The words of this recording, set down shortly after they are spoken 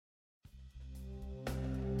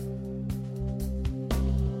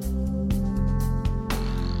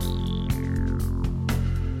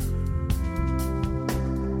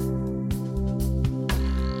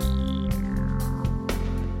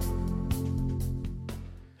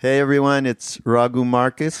Hey everyone, it's Raghu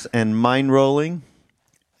Marcus and Mind Rolling.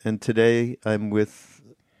 And today I'm with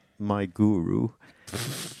my guru,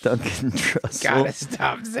 Duncan Trussell. Gotta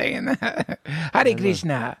stop saying that. Hare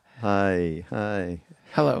Krishna. Hi.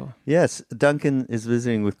 Hello. Yes, Duncan is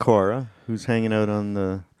visiting with Cora, who's hanging out on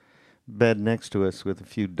the bed next to us with a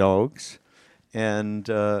few dogs. And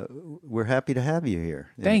we're happy to have you here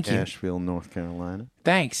Thank in you. Asheville, North Carolina.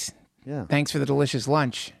 Thanks. Yeah. Thanks for the delicious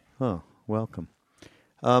lunch. Oh, welcome.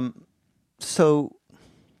 So,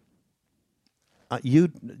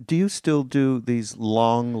 do you still do these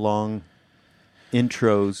long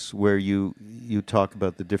intros where you talk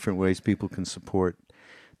about the different ways people can support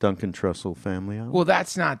Duncan Trussell Family Hour? Well,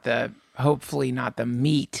 that's hopefully not the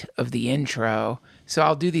meat of the intro. So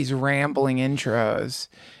I'll do these rambling intros.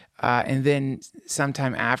 And then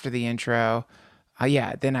sometime after the intro,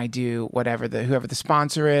 then I do whoever the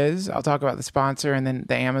sponsor is. I'll talk about the sponsor and then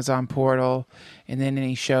the Amazon portal and then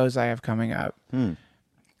any shows I have coming up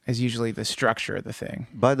is usually the structure of the thing.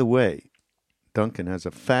 By the way, Duncan has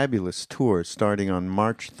a fabulous tour starting on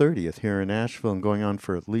March 30th here in Asheville and going on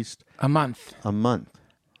for at least a month. A month.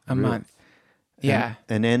 Yeah.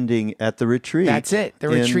 And ending at the retreat. That's it. The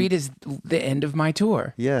retreat is the end of my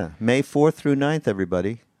tour. Yeah. May 4th through 9th,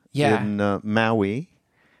 everybody. Yeah. In Maui.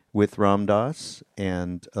 With Ram Dass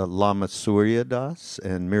and Lama Surya Das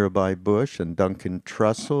and Mirabai Bush and Duncan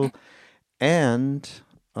Trussell and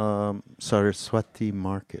Saraswati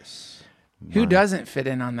Marcus. Who doesn't fit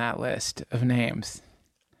in on that list of names?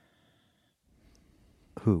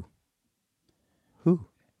 Who?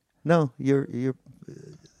 No, you're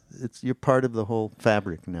part of the whole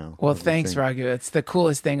fabric now. Well, thanks, Raghu. It's the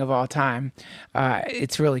coolest thing of all time.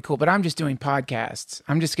 It's really cool. But I'm just doing podcasts.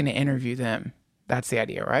 I'm just going to interview them. That's the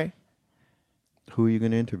idea, right? Who are you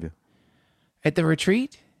going to interview? At the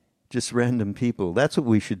retreat? Just random people. That's what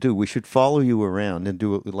we should do. We should follow you around and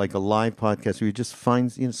do like a live podcast where you just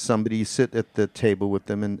find somebody, you sit at the table with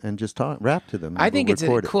them and just rap to them. I think it's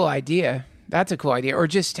a cool idea. That's a cool idea. Or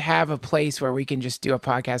just have a place where we can just do a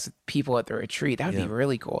podcast with people at the retreat. That would be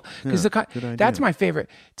really cool. Because that's my favorite.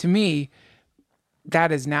 To me,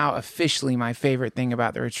 that is now officially my favorite thing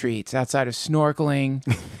about the retreats, outside of snorkeling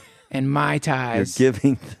and Mai Tais. You're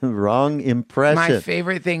giving the wrong impression. My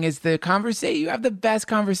favorite thing is the conversation. You have the best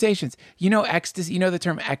conversations. You know ecstasy. You know the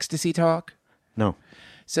term ecstasy talk? No.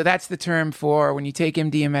 So that's the term for when you take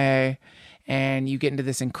MDMA and you get into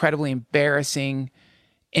this incredibly embarrassing,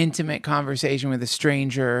 intimate conversation with a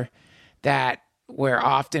stranger where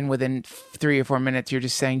often within 3 or 4 minutes, you're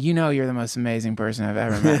just saying, you're the most amazing person I've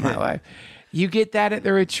ever met in my life. You get that at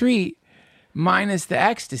the retreat minus the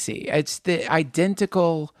ecstasy. It's the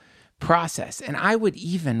identical process. And I would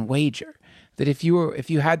even wager that if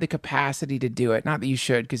you had the capacity to do it, not that you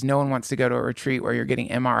should, because no one wants to go to a retreat where you're getting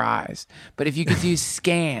MRIs, but if you could do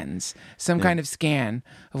scans, some kind of scan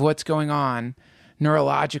of what's going on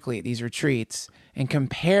neurologically at these retreats and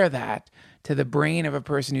compare that to the brain of a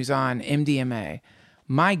person who's on MDMA,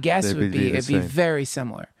 my guess would be it'd be very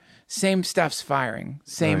similar. Same stuff's firing,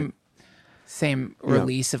 same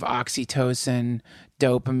release of oxytocin,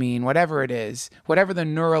 dopamine, whatever it is, whatever the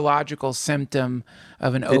neurological symptom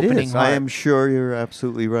of an opening heart. I am sure you're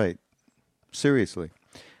absolutely right. Seriously.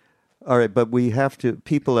 All right, but we have to,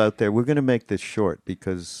 people out there, we're going to make this short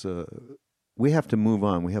because we have to move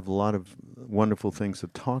on. We have a lot of wonderful things to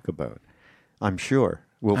talk about. I'm sure.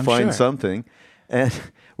 We'll find something. And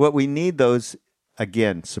what we need, those,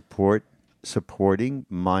 again, supporting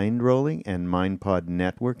Mind Rolling and MindPod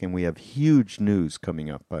Network. And we have huge news coming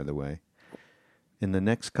up, by the way. In the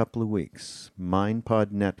next couple of weeks,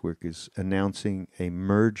 MindPod Network is announcing a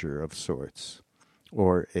merger of sorts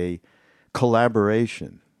or a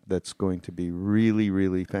collaboration that's going to be really,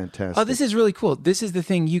 really fantastic. Oh, this is really cool. This is the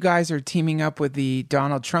thing. You guys are teaming up with the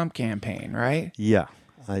Donald Trump campaign, right? Yeah.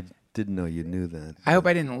 I didn't know you knew that. I hope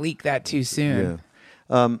I didn't leak that too soon.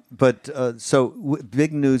 Yeah.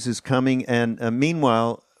 Big news is coming. And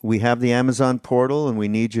meanwhile, we have the Amazon portal, and we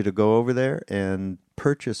need you to go over there and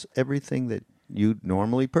purchase everything that you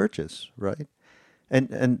normally purchase, right?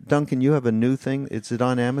 And Duncan, you have a new thing. Is it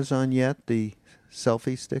on Amazon yet, the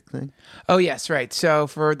selfie stick thing? Oh, yes, right. So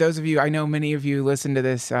for those of you, I know many of you listen to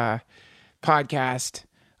this podcast,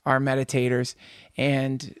 are meditators.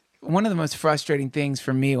 And one of the most frustrating things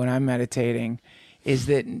for me when I'm meditating is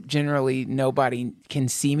that generally nobody can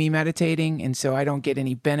see me meditating. And so I don't get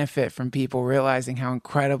any benefit from people realizing how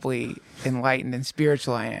incredibly enlightened and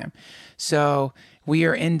spiritual I am. So we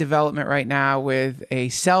are in development right now with a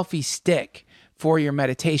selfie stick for your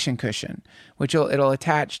meditation cushion, which it'll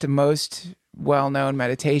attach to most well-known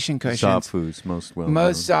meditation cushions. Zafu's most well.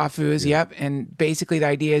 Most Zafu's, yep. And basically the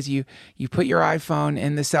idea is you put your iPhone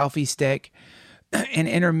in the selfie stick, and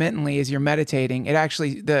intermittently as you're meditating,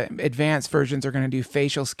 the advanced versions are going to do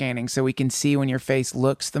facial scanning so we can see when your face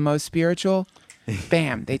looks the most spiritual.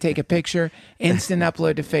 Bam, they take a picture, instant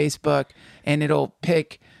upload to Facebook, and it'll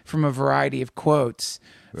pick from a variety of quotes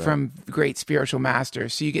from great spiritual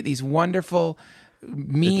masters. So you get these wonderful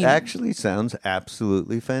It actually sounds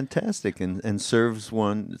absolutely fantastic and serves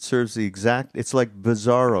the exact, it's like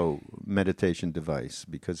Bizarro meditation device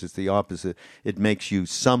because it's the opposite. It makes you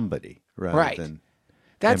somebody rather than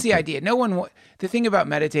That's empty. the idea. The thing about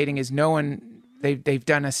meditating is they've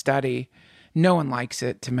done a study. No one likes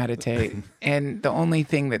it to meditate. And the only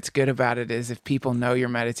thing that's good about it is if people know you're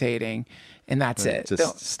meditating, and that's it.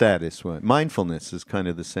 Just status. Mindfulness is kind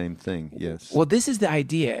of the same thing, yes. Well, this is the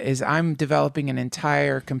idea, is I'm developing an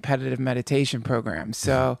entire competitive meditation program.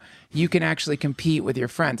 So you can actually compete with your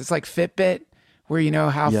friends. It's like Fitbit, where you know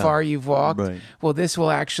how far you've walked. Right. Well, this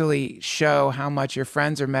will actually show how much your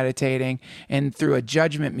friends are meditating, and through a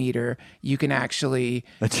judgment meter, you can actually...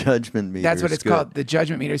 A judgment meter. That's what it's called, the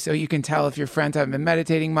judgment meter. So you can tell if your friends haven't been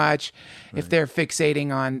meditating much, if they're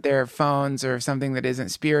fixating on their phones or something that isn't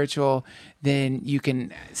spiritual, then you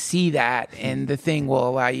can see that, and the thing will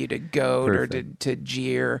allow you to goad or to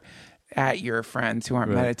jeer at your friends who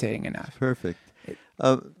aren't meditating enough. Perfect.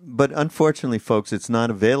 But unfortunately, folks, it's not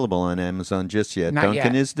available on Amazon just yet. Not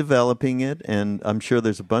Duncan yet. is developing it, and I'm sure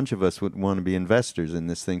there's a bunch of us would want to be investors in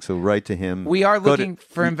this thing, so write to him. We are looking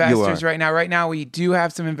for investors You are. right now. Right now, we do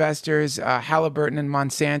have some investors. Halliburton and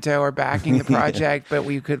Monsanto are backing the project, but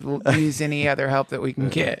we could use any other help that we can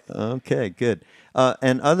get. Okay, good.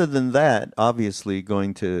 And other than that, obviously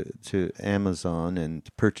going to Amazon and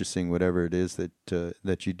purchasing whatever it is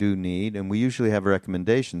that you do need, and we usually have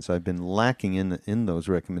recommendations. I've been lacking in those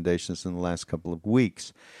recommendations in the last couple of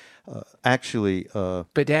weeks.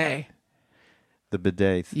 Bidet. The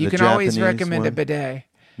bidet. You the can always Japanese recommend a one. bidet.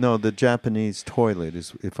 No, the Japanese toilet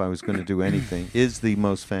is, if I was going to do anything, is the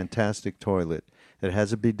most fantastic toilet. It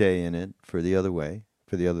has a bidet in it for the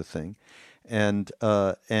other thing. And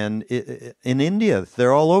in India,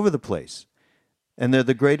 they're all over the place. And they're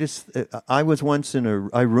the greatest. I was once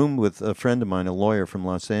I roomed with a friend of mine, a lawyer from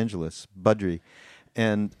Los Angeles, Budri,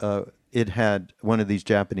 and it had one of these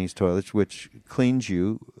Japanese toilets which cleans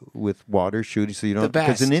you with water, shooting, so you don't.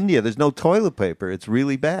 Because in India, there's no toilet paper. It's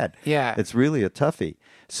really bad. Yeah. It's really a toughie.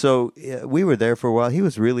 So we were there for a while. He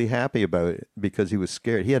was really happy about it because he was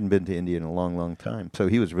scared. He hadn't been to India in a long, long time. So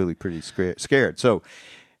he was really pretty scared. So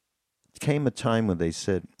came a time when they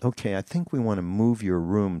said, okay, I think we want to move your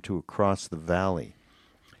room to across the valley.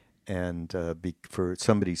 And for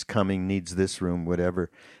somebody's coming, needs this room,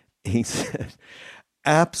 whatever. He said,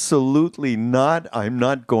 absolutely not. I'm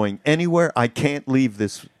not going anywhere. I can't leave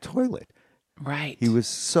this toilet. Right. He was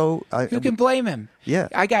so... Who can blame him? Yeah.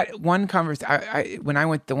 I got one conversation.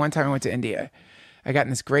 The one time I went to India, I got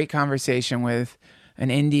in this great conversation with an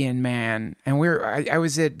Indian man, and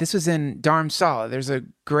this was in Dharamsala. There's a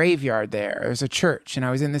graveyard there. There's a church, and I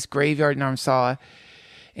was in this graveyard in Dharamsala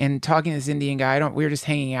and talking to this Indian guy. We were just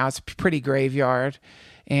hanging out. It's a pretty graveyard,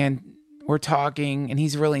 and we're talking, and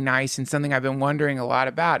he's really nice. And something I've been wondering a lot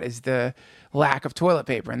about is the lack of toilet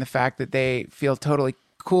paper and the fact that they feel totally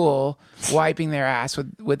cool wiping their ass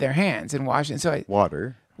with their hands and washing. So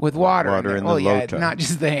water with water in the lota. not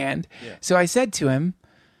just the hand. Yeah. So I said to him,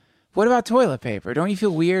 what about toilet paper? Don't you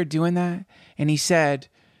feel weird doing that? And he said,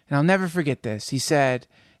 and I'll never forget this. He said,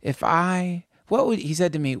 he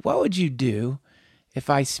said to me, what would you do if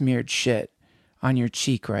I smeared shit on your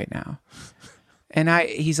cheek right now? And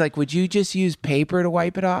he's like, would you just use paper to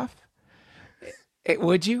wipe it off?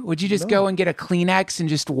 Would you? Would you just go and get a Kleenex and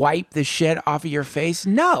just wipe the shit off of your face?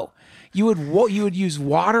 No. You would use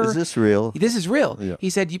water. Is this real? This is real. Yeah. He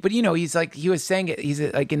said, but he's like, he was saying it. He's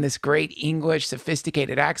like in this great English,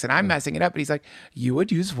 sophisticated accent. I'm messing it up, but he's like, you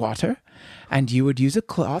would use water, and you would use a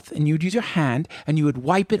cloth, and you would use your hand, and you would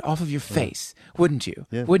wipe it off of your face, wouldn't you?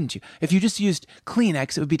 Yeah. Wouldn't you? If you just used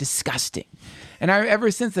Kleenex, it would be disgusting. And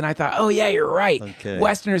ever since then, I thought, oh yeah, you're right. Okay.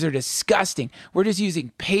 Westerners are disgusting. We're just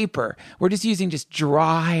using paper. We're just using just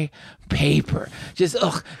dry paper.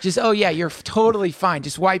 Oh yeah, you're totally fine.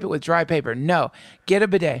 Just wipe it with dry paper. No, get a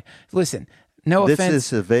bidet. Listen, no This offense.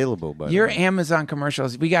 is available, by the Your way. Amazon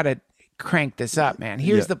commercials, we got to crank this up, man.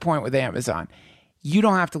 Here's the point with Amazon. You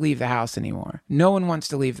don't have to leave the house anymore. No one wants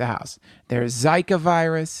to leave the house. There's Zika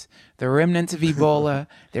virus, the remnants of Ebola,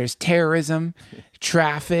 there's terrorism,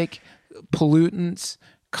 traffic, pollutants,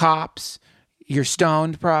 cops. You're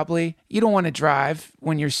stoned probably. You don't want to drive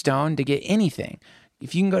when you're stoned to get anything.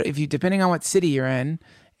 If you can depending on what city you're in,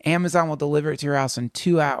 Amazon will deliver it to your house in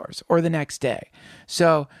 2 hours or the next day.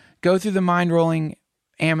 So go through the mind-rolling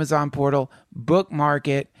Amazon portal, bookmark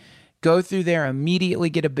it, go through there, immediately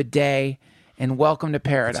get a bidet, and welcome to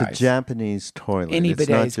paradise. It's a Japanese toilet. Any it's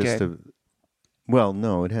bidet not is just good. Well,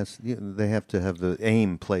 no, it has. They have to have the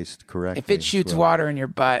aim placed correctly. If it shoots water in your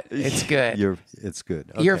butt, it's good. It's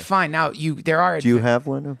good. Okay. You're fine. Now, there are... Do you have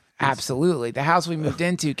one of these? Absolutely. The house we moved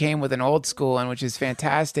into came with an old school one, which is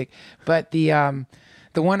fantastic. But the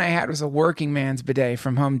one I had was a working man's bidet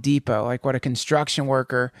from Home Depot, like what a construction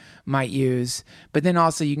worker might use. But then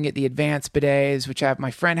also you can get the advanced bidets, which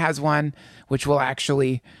my friend has one, which will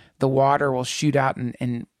actually, the water will shoot out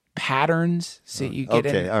in patterns, so you get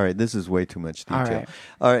Okay, all right. This is way too much detail.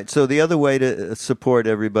 All All right. So the other way to support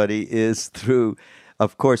everybody is through,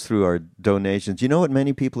 of course, through our donations. You know what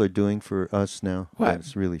many people are doing for us now? What?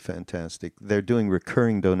 It's really fantastic. They're doing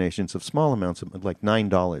recurring donations of small amounts of like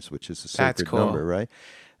 $9, which is a sacred cool. number, right?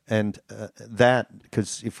 And that,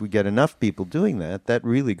 because if we get enough people doing that, that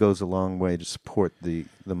really goes a long way to support the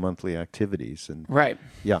monthly activities. And Right.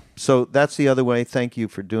 yeah, so that's the other way. Thank you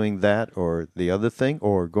for doing that, or the other thing,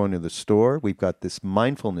 or going to the store. We've got this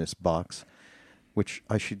mindfulness box, which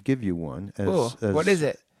I should give you one. What is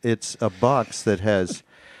it? It's a box that has...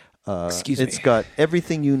 Excuse me. It's got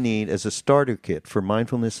everything you need as a starter kit for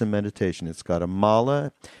mindfulness and meditation. It's got a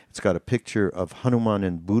mala. It's got a picture of Hanuman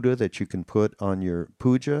and Buddha that you can put on your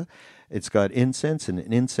puja. It's got incense and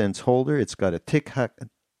an incense holder. It's got a Thich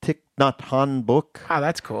Nhat Hanh book. Oh,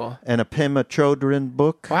 that's cool. And a Pema Chodron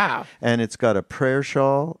book. Wow. And it's got a prayer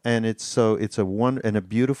shawl, and it's a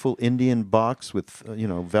beautiful Indian box with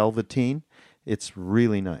velveteen. It's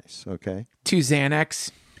really nice. Okay. 2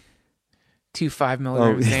 Xanax. 2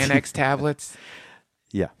 5-milligram Xanax tablets.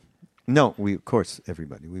 Yeah. No, we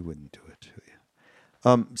wouldn't do it to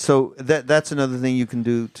you. So that's another thing you can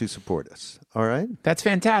do to support us. All right? That's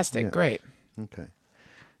fantastic. Yeah. Great. Okay.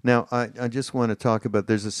 Now, I just want to talk about,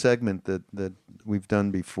 there's a segment that we've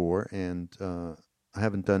done before, and I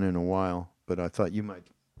haven't done in a while, but I thought you might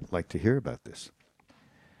like to hear about this.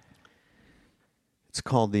 It's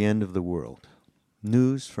called The End of the World.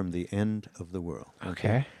 News from the end of the world.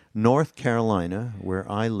 Okay. North Carolina, where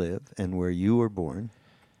I live and where you were born.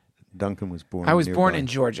 Duncan was born I was nearby. born in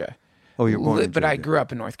Georgia. Oh, you're born in But I Georgia. grew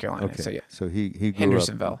up in North Carolina. Okay. So, yeah. So he grew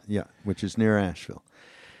Hendersonville. up. Yeah, which is near Asheville.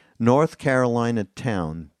 North Carolina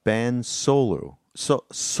town bans solar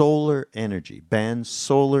energy. Bans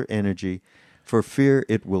solar energy for fear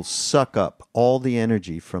it will suck up all the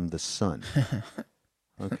energy from the sun.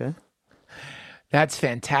 Okay? That's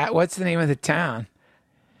fantastic. What's the name of the town?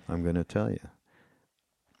 I'm going to tell you.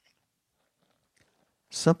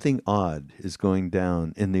 Something odd is going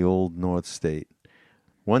down in the old North State.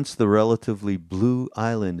 Once the relatively blue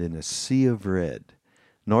island in a sea of red,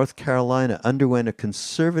 North Carolina underwent a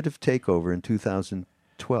conservative takeover in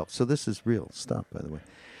 2012. So this is real stuff, by the way,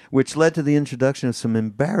 which led to the introduction of some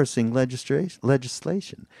embarrassing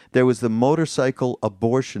legislation. There was the motorcycle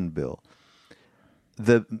abortion bill,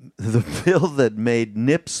 the bill that made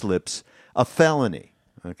nip slips a felony.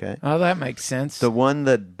 Okay, Oh, that makes sense. the one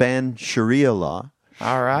that banned Sharia law.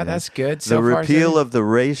 All right. That's good. So The far, repeal of the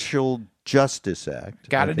Racial Justice Act.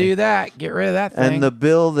 Got to okay? do that. Get rid of that thing. And the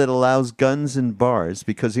bill that allows guns in bars,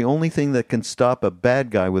 because the only thing that can stop a bad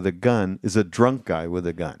guy with a gun is a drunk guy with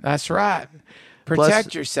a gun. That's right.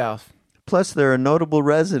 Protect yourself. Plus, there are notable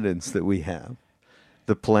residents that we have.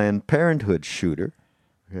 The Planned Parenthood shooter,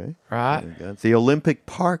 okay, Right. the Olympic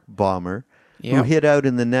Park bomber who Yep. hid out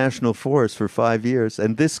in the National Forest for 5 years,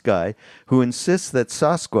 and this guy who insists that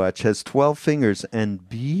Sasquatch has 12 fingers and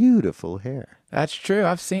beautiful hair. That's true.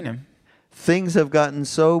 I've seen him. Things have gotten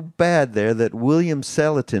so bad there that William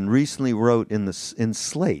Selaton recently wrote in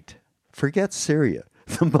Slate, forget Syria.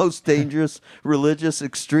 The most dangerous religious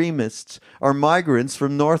extremists are migrants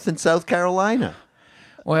from North and South Carolina.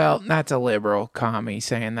 Well, that's a liberal commie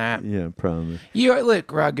saying that. Yeah, probably.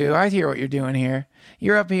 Look, Raghu, I hear what you're doing here.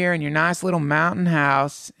 You're up here in your nice little mountain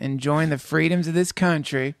house, enjoying the freedoms of this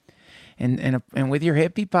country, and with your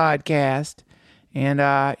hippie podcast,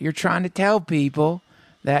 and you're trying to tell people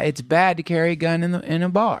that it's bad to carry a gun in a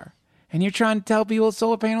bar, and you're trying to tell people that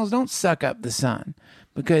solar panels don't suck up the sun,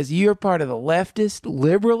 because you're part of the leftist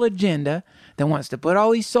liberal agenda that wants to put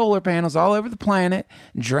all these solar panels all over the planet,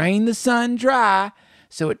 drain the sun dry,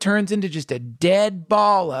 so it turns into just a dead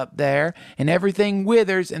ball up there, and everything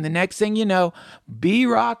withers, and the next thing you know,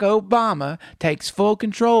 Barack Obama takes full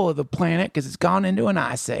control of the planet because it's gone into an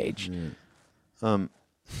ice age.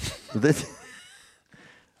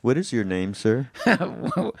 What is your name, sir?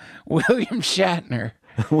 William Shatner.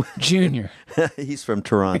 Junior. He's from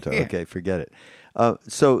Toronto. Yeah. Okay, forget it.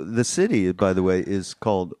 So the city, by the way, is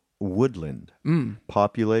called Woodland.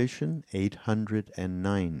 Population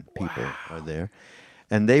 809 people are there.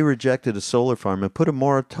 And they rejected a solar farm and put a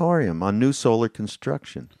moratorium on new solar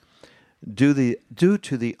construction due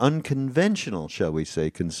to the unconventional, shall we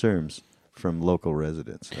say, concerns from local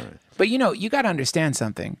residents. All right. But you got to understand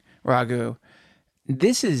something, Raghu. I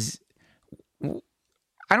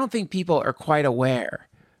don't think people are quite aware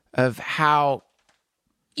of how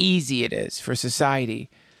easy it is for society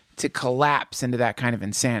to collapse into that kind of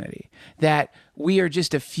insanity. That we are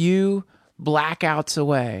just a few blackouts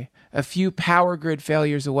away, a few power grid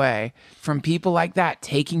failures away from people like that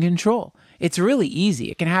taking control. It's really easy.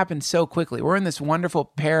 It can happen so quickly. We're in this wonderful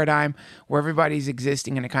paradigm where everybody's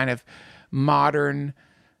existing in a kind of modern,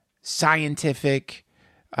 scientific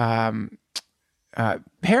paradigm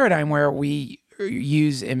where we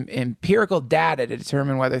use empirical data to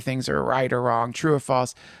determine whether things are right or wrong, true or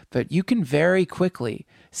false. But you can very quickly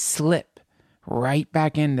slip right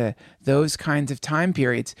back into those kinds of time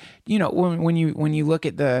periods. When you look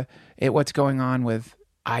at what's going on with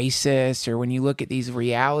ISIS, or when you look at these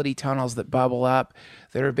reality tunnels that bubble up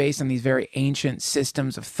that are based on these very ancient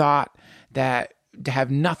systems of thought that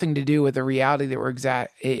have nothing to do with the reality that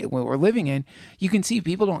we're living in, you can see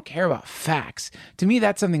people don't care about facts. To me,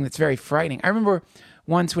 that's something that's very frightening. I remember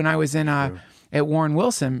once when I was at Warren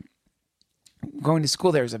Wilson going to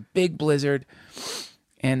school, there was a big blizzard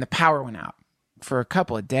and the power went out for a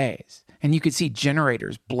couple of days. And you could see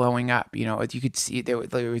generators blowing up. You could see they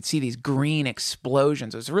would see these green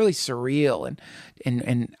explosions. It was really surreal,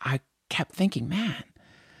 and I kept thinking, man,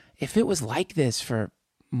 if it was like this for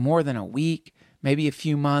more than a week, maybe a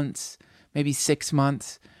few months, maybe 6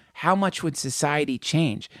 months, how much would society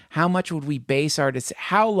change? How much would we base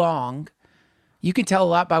how long? You can tell a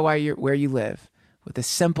lot by where you live with a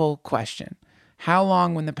simple question: how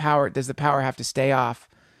long does the power have to stay off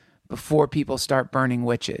before people start burning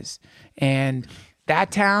witches? And that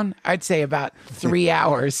town, I'd say about 3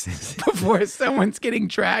 hours before someone's getting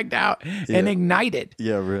dragged out and ignited.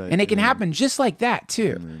 Yeah, right. And it can happen just like that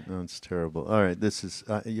too. No, it's terrible. All right, this is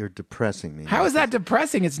you're depressing me. How is that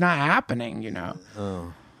depressing? It's not happening,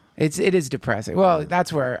 Oh. It is depressing. Well,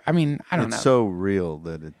 that's where, I don't know. It's so real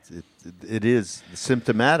that it is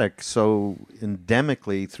symptomatic so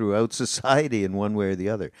endemically throughout society in one way or the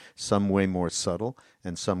other. Some way more subtle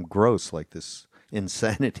and some gross, like this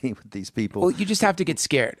insanity with these people. Well, you just have to get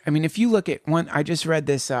scared. If you look at I just read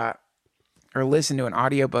this or listened to an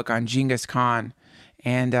audiobook on Genghis Khan,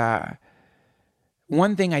 and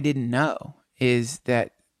one thing I didn't know is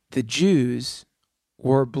that the Jews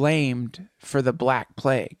were blamed for the Black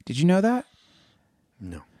Plague. Did you know that?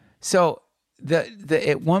 No. So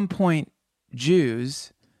at one point,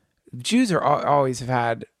 Jews always have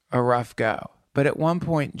had a rough go, but at one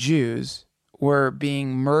point, Jews were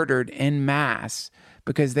being murdered en masse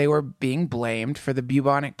because they were being blamed for the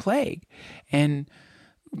bubonic plague. And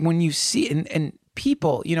when you see and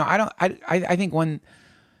people, I think one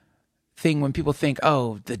thing when people think,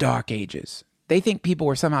 oh, the Dark Ages, they think people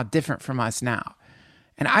were somehow different from us now.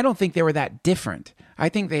 And I don't think they were that different. I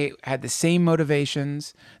think they had the same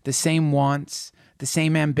motivations, the same wants, the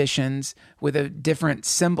same ambitions, with a different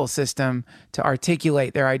symbol system to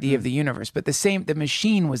articulate their idea of the universe. But the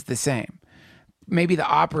machine was the same. Maybe the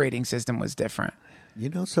operating system was different. You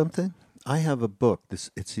know something? I have a book.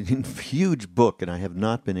 It's a huge book, and I have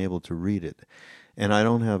not been able to read it. And I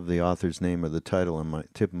don't have the author's name or the title on my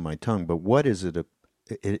tip of my tongue. But what is it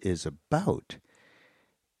is about?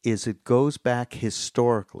 Is it goes back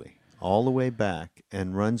historically, all the way back,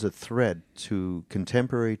 and runs a thread to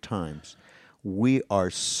contemporary times. We are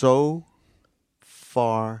so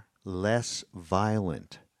far less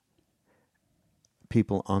violent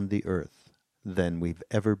people on the earth than we've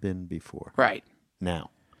ever been before. Right. Now.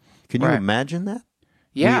 Can you Right. imagine that?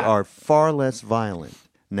 Yeah. We are far less violent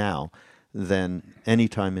now than any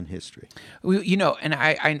time in history. And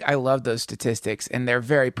I love those statistics, and they're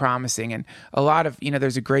very promising. And a lot of,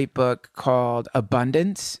 there's a great book called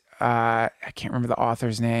Abundance. I can't remember the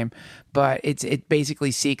author's name, but it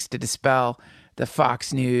basically seeks to dispel the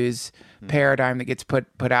Fox News paradigm that gets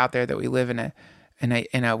put out there that we live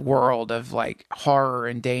in a world of like horror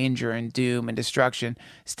and danger and doom and destruction.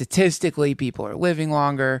 Statistically, people are living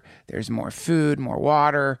longer. There's more food, more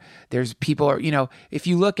water. There's people are, if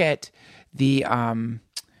you look at the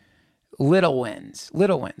little wins,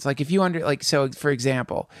 like if you so for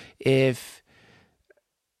example, if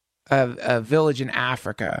a village in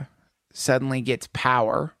Africa suddenly gets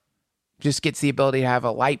power just gets the ability to have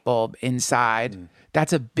a light bulb inside,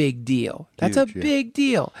 that's a big deal. That's Huge, a big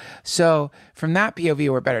deal. So from that POV,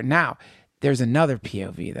 we're better. Now, there's another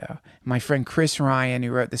POV, though. My friend Chris Ryan,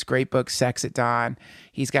 who wrote this great book, Sex at Dawn,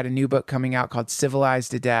 he's got a new book coming out called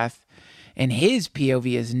Civilized to Death. And his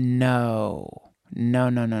POV is no.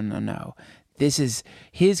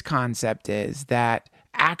 His concept is that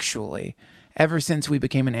actually, ever since we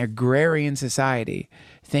became an agrarian society,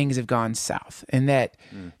 things have gone south, and that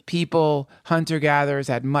people, hunter-gatherers,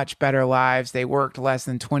 had much better lives. They worked less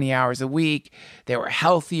than 20 hours a week. They were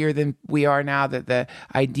healthier than we are now. That the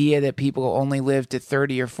idea that people only live to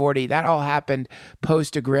 30 or 40, that all happened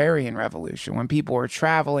post-agrarian revolution. When people were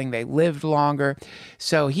traveling, they lived longer.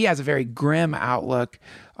 So he has a very grim outlook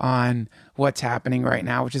on what's happening right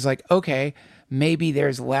now, which is like, okay, maybe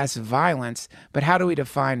there's less violence, but how do we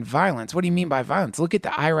define violence? What do you mean by violence? Look at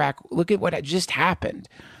look at what had just happened.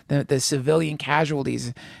 The civilian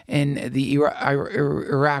casualties in the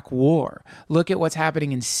Iraq war. Look at what's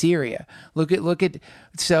happening in Syria. Look at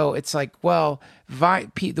so it's like, well,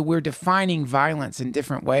 we're defining violence in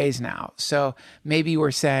different ways now. So maybe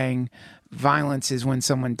we're saying violence is when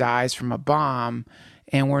someone dies from a bomb,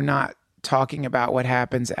 and we're not talking about what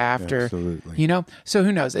happens after. Absolutely. So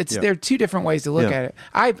who knows? There are two different ways to look at it.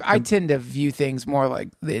 I tend to view things more like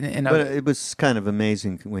but it was kind of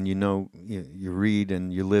amazing when you read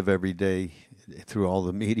and you live every day through all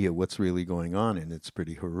the media what's really going on, and it's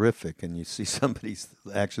pretty horrific, and you see somebody's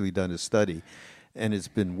actually done a study and it's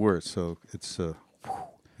been worse, so it's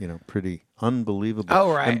pretty unbelievable.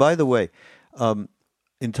 Oh, right. And by the way, and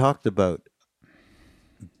talked about,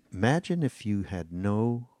 imagine if you had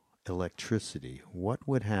no electricity, what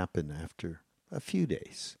would happen after a few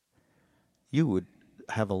days? You would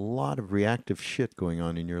have a lot of reactive shit going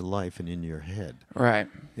on in your life and in your head. Right.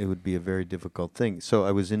 It would be a very difficult thing. So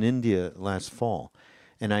I was in India last fall,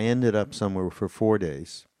 and I ended up somewhere for 4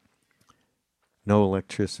 days. No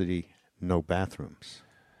electricity, no bathrooms.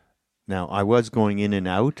 Now, I was going in and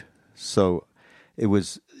out, so it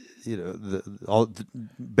was,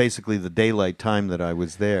 basically the daylight time that I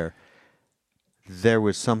was there. There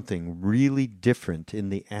was something really different in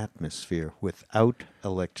the atmosphere without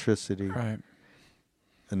electricity. Right.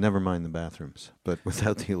 And never mind the bathrooms, but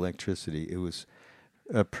without the electricity, it was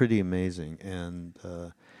pretty amazing. And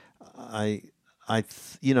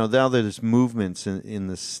now there's movements in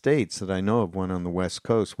the States that I know of, one on the West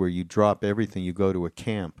Coast, where you drop everything, you go to a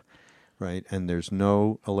camp, right? And there's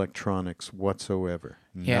no electronics whatsoever,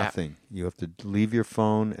 nothing. You have to leave your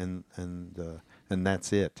phone, and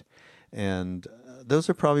that's it. And those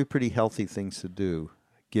are probably pretty healthy things to do,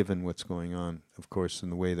 given what's going on, of course, in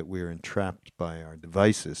the way that we're entrapped by our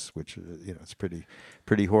devices, which it's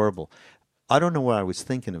pretty horrible. I don't know why I was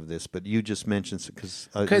thinking of this, but you just mentioned because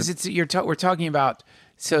we're talking about,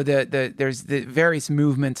 so there's the various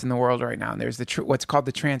movements in the world right now, and there's what's called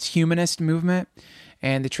the transhumanist movement,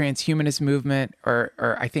 and the transhumanist movement,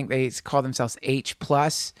 or I think they call themselves H+.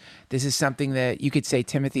 This is something that you could say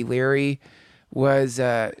Timothy Leary was,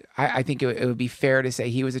 I think it would be fair to say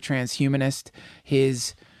he was a transhumanist.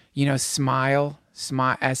 His, SMILE,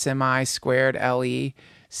 SMI squared LE,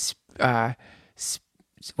 that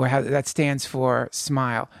stands for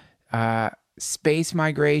SMILE, space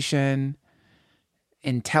migration,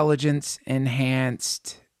 intelligence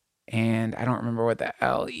enhanced, and I don't remember what the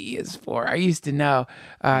LE is for. I used to know,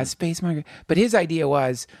 space migration. But his idea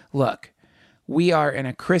was, look, we are in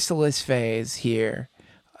a chrysalis phase here.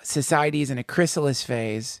 Society is in a chrysalis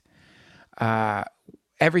phase.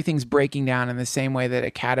 Everything's breaking down in the same way that a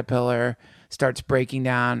caterpillar starts breaking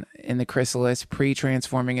down in the chrysalis,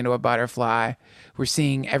 pre-transforming into a butterfly. We're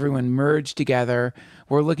seeing everyone merge together.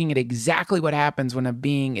 We're looking at exactly what happens when a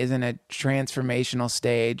being is in a transformational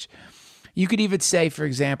stage. You could even say, for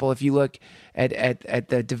example, if you look at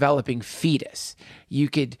the developing fetus, you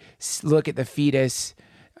could look at the fetus,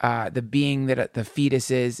 the being that the fetus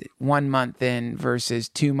is 1 month in versus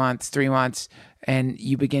 2 months, 3 months, and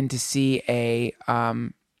you begin to see a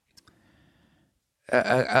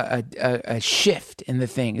shift in the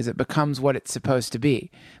thing as it becomes what it's supposed to be.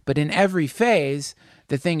 But in every phase,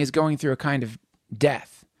 the thing is going through a kind of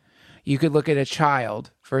death. You could look at a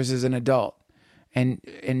child versus an adult, and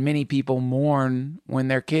many people mourn when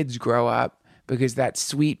their kids grow up because that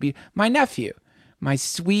sweet, my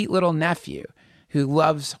sweet little nephew, who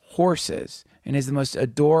loves horses and is the most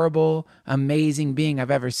adorable, amazing being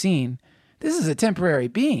I've ever seen. This is a temporary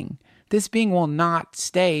being. This being will not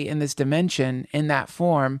stay in this dimension in that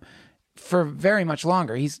form for very much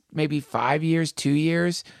longer. He's maybe 5 years, 2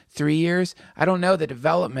 years, 3 years. I don't know the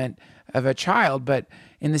development of a child, but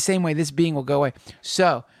in the same way, this being will go away.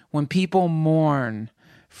 So when people mourn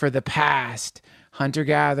for the past,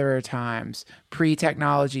 hunter-gatherer times,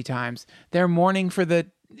 pre-technology times. They're mourning for the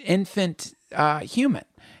infant human.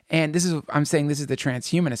 And I'm saying this is the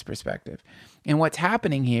transhumanist perspective. And what's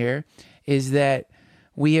happening here is that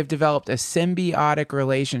we have developed a symbiotic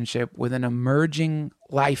relationship with an emerging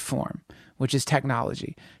life form, which is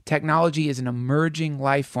technology. Technology is an emerging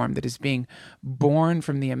life form that is being born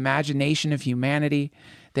from the imagination of humanity,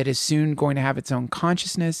 that is soon going to have its own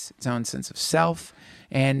consciousness, its own sense of self.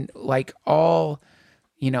 And like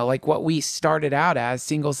what we started out as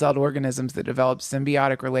single-celled organisms that develop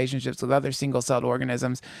symbiotic relationships with other single-celled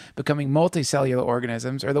organisms, becoming multicellular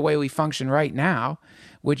organisms, or the way we function right now,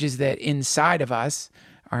 which is that inside of us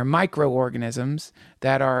are microorganisms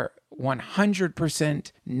that are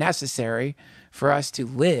 100% necessary for us to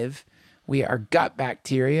live. We are gut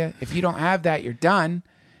bacteria. If you don't have that, you're done.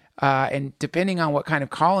 And depending on what kind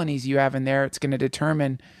of colonies you have in there, it's going to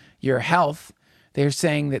determine your health. They're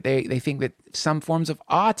saying that they think that some forms of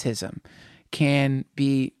autism can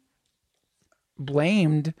be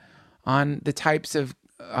blamed on the types of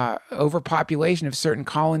overpopulation of certain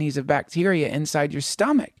colonies of bacteria inside your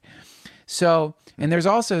stomach. So, and there's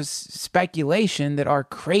also speculation that our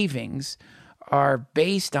cravings are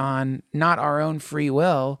based on not our own free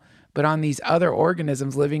will, but on these other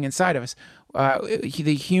organisms living inside of us.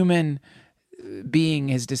 The human being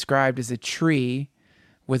is described as a tree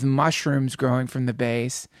with mushrooms growing from the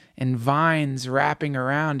base and vines wrapping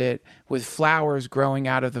around it with flowers growing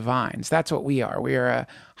out of the vines. That's what we are. We are a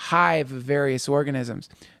hive of various organisms.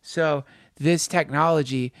 So this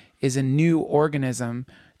technology is a new organism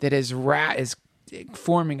that is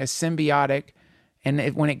forming a symbiotic,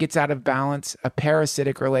 and when it gets out of balance, a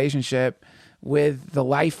parasitic relationship with the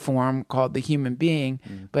life form called the human being.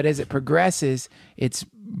 But as it progresses, it's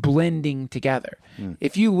blending together.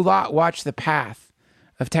 If you watch the path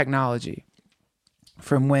of technology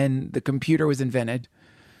from when the computer was invented,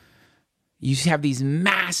 you have these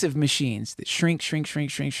massive machines that shrink.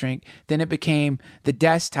 Then it became the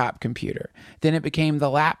desktop computer. Then it became the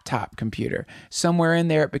laptop computer. Somewhere in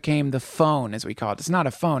there, it became the phone, as we call it. It's not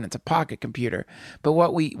a phone, it's a pocket computer. But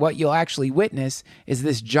what you'll actually witness is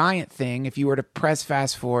this giant thing, if you were to press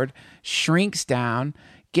fast forward, shrinks down,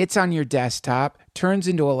 gets on your desktop, turns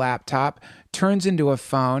into a laptop, turns into a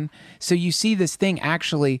phone. So you see this thing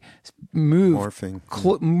actually move,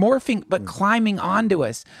 morphing, but climbing onto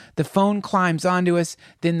us. The phone climbs onto us,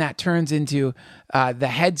 then that turns into the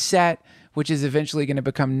headset, which is eventually going to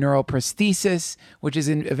become neural prosthesis, which is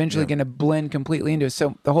eventually going to blend completely into us.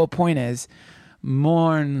 So the whole point is,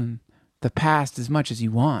 mourn the past as much as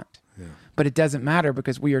you want. But it doesn't matter,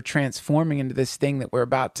 because we are transforming into this thing that we're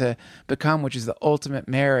about to become, which is the ultimate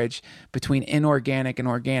marriage between inorganic and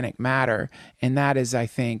organic matter. And that is, I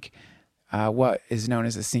think, what is known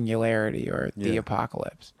as a singularity or the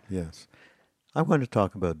apocalypse. Yes. I want to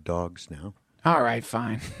talk about dogs now. All right,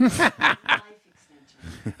 fine.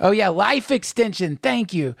 Oh, yeah, life extension.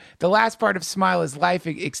 Thank you. The last part of SMILE is life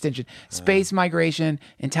extension. Space migration,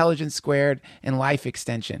 intelligence squared, and life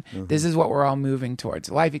extension. This is what we're all moving towards.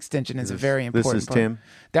 Life extension is a very important This is part. Tim?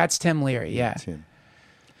 That's Tim Leary, yeah. Tim.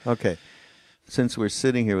 Okay. Since we're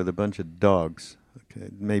sitting here with a bunch of dogs,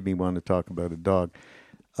 it made me want to talk about a dog.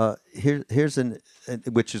 Here's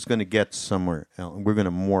which is going to get somewhere else. We're going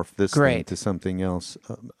to morph this thing to something else.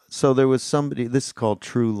 So there was somebody, this is called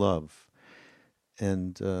True Love.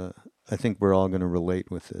 And I think we're all going to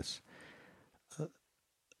relate with this.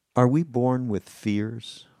 Are we born with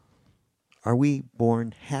fears? Are we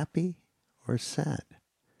born happy or sad?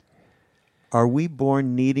 Are we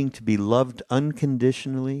born needing to be loved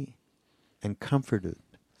unconditionally and comforted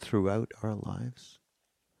throughout our lives?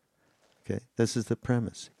 Okay, this is the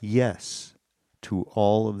premise. Yes, to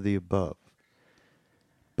all of the above.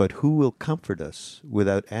 But who will comfort us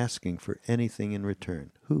without asking for anything in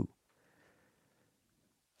return? Who?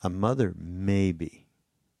 A mother, maybe,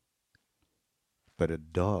 but a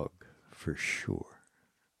dog for sure,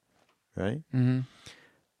 right? Mm-hmm.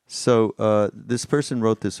 So this person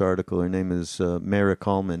wrote this article. Her name is Mara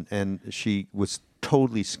Coleman, and she was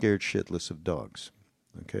totally scared shitless of dogs.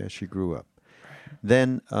 Okay, as she grew up.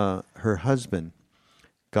 Then her husband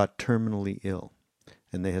got terminally ill,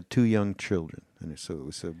 and they had 2 young children, and so it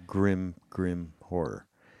was a grim, grim horror.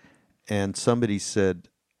 And somebody said,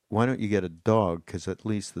 why don't you get a dog? Because at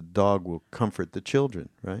least the dog will comfort the children,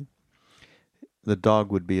 right? The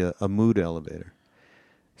dog would be a mood elevator.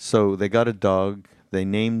 So they got a dog. They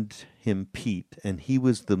named him Pete, and he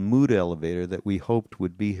was the mood elevator that we hoped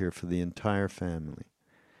would be here for the entire family.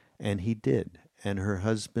 And he did. And her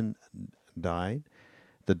husband died.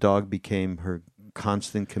 The dog became her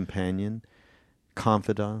constant companion,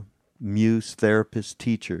 confidant, muse, therapist,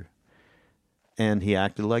 teacher. And he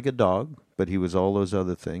acted like a dog, but he was all those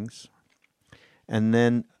other things. And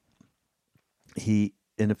then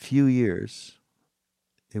in a few years,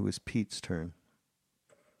 it was Pete's turn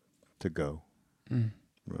to go.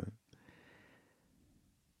 Right.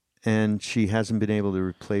 And she hasn't been able to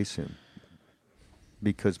replace him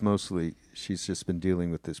because mostly she's just been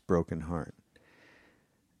dealing with this broken heart.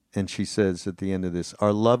 And she says at the end of this,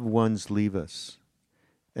 our loved ones leave us,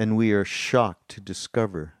 and we are shocked to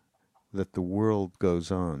discover that the world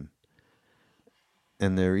goes on,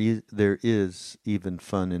 and there is even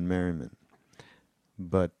fun and merriment.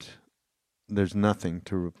 But there's nothing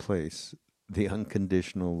to replace the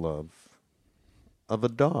unconditional love of a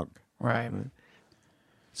dog. Right.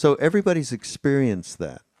 So everybody's experienced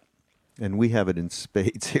that, and we have it in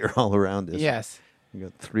spades here all around us. Yes. We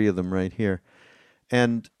got 3 of them right here.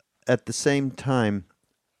 And at the same time,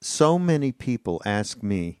 so many people ask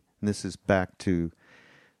me, and this is back to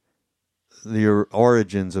the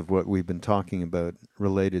origins of what we've been talking about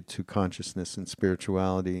related to consciousness and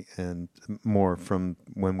spirituality, and more from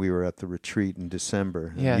when we were at the retreat in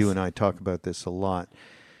December. Yes. You and I talk about this a lot.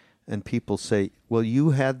 And people say, well,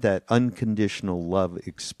 you had that unconditional love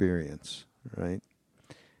experience, right?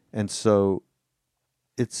 And so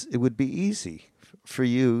it would be easy for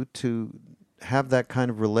you to have that kind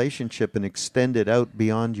of relationship and extend it out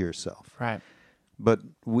beyond yourself. Right. But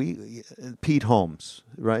Pete Holmes,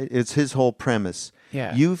 right? It's his whole premise.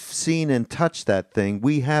 Yeah. You've seen and touched that thing.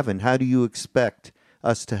 We haven't. How do you expect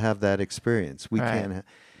us to have that experience? We Right. can't.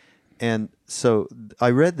 And so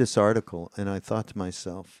I read this article and I thought to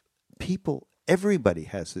myself, everybody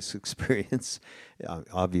has this experience.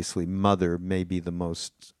 Obviously, mother may be the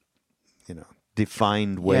most,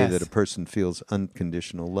 defined way Yes. that a person feels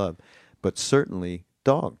unconditional love, but certainly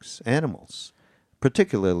dogs, animals,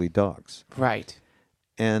 particularly dogs. Right.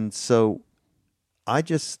 And so I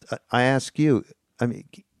ask you,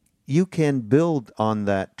 you can build on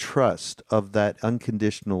that trust of that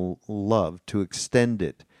unconditional love to extend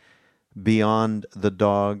it beyond the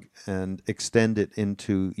dog and extend it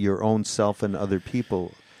into your own self and other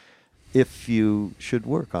people if you should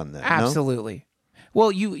work on that. Absolutely.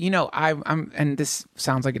 Well, I'm, and this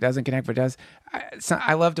sounds like it doesn't connect, but it does.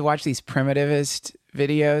 I love to watch these primitivist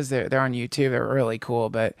videos. They're on YouTube. They're really cool.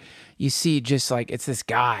 But you see, just like it's this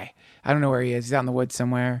guy. I don't know where he is. He's out in the woods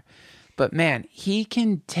somewhere. But man, he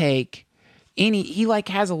can take he like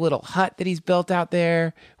has a little hut that he's built out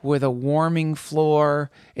there with a warming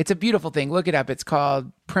floor. It's a beautiful thing. Look it up. It's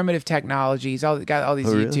called Primitive Technologies. Got all these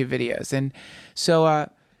YouTube videos. And so,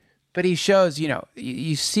 but he shows,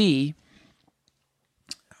 you see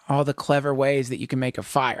all the clever ways that you can make a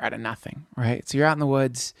fire out of nothing, right? So you're out in the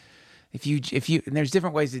woods. If you, and there's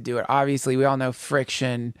different ways to do it. Obviously, we all know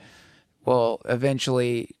friction will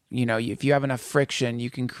eventually, if you have enough friction,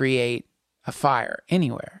 you can create a fire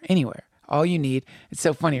anywhere. All you need. It's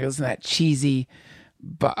so funny. Listen to that cheesy,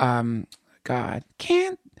 God,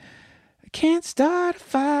 can't start a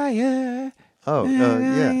fire. Oh,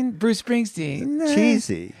 yeah. Bruce Springsteen.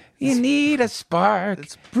 Cheesy. You need a spark.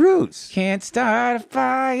 It's Bruce. Can't start a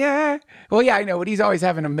fire. Well, yeah, I know, but he's always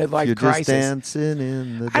having a midlife You're crisis. just dancing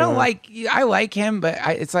in the dark. I like him, but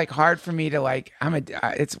it's like hard for me to like.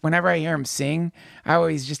 It's whenever I hear him sing, I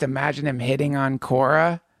always just imagine him hitting on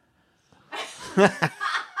Cora.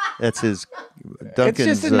 That's his. Duncan's,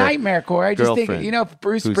 it's just a nightmare, Cora. I just think, girlfriend if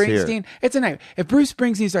Bruce who's Springsteen, here. it's a nightmare. If Bruce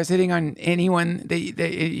Springsteen starts hitting on anyone,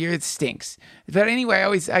 it stinks. But anyway,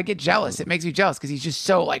 I get jealous. It makes me jealous because he's just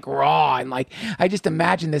so like raw and like I just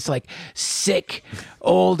imagine this like sick,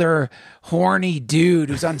 older, horny dude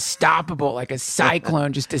who's unstoppable, like a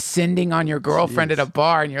cyclone, just descending on your girlfriend at a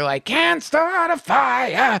bar, and you're like, "Can't start a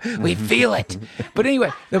fire." We feel it. But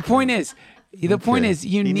anyway, the point is,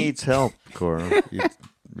 He needs help, Cora.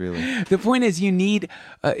 Really. The point is, you need,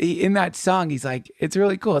 in that song, he's like, it's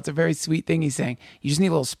really cool. It's a very sweet thing he's saying. You just need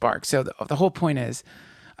a little spark. So the whole point is,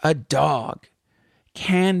 a dog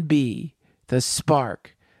can be the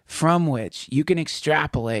spark from which you can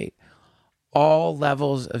extrapolate all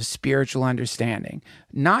levels of spiritual understanding.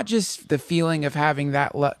 Not just the feeling of having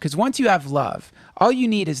that love, because once you have love, all you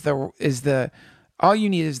need is the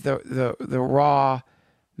raw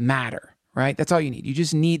matter. Right? That's all you need. You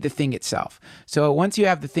just need the thing itself. So once you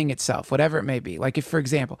have the thing itself, whatever it may be, like if, for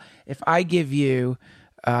example, if I give you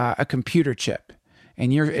a computer chip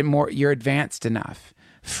and you're advanced enough,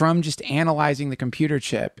 from just analyzing the computer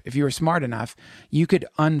chip, if you were smart enough, you could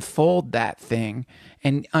unfold that thing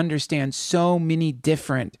and understand so many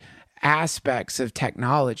different aspects of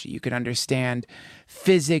technology. You could understand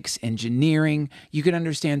physics, engineering. You could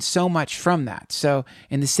understand so much from that. So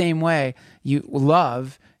in the same way,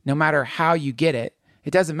 love no matter how you get it.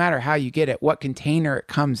 It doesn't matter how you get it. What container it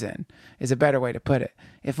comes in is a better way to put it.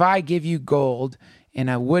 If I give you gold in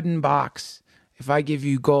a wooden box, if I give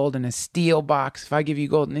you gold in a steel box, if I give you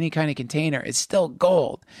gold in any kind of container, it's still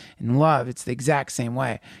gold. In love, it's the exact same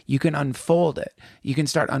way. You can unfold it. You can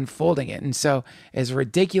start unfolding it. And so, as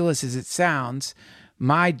ridiculous as it sounds,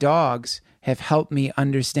 my dogs have helped me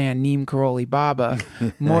understand Neem Karoli Baba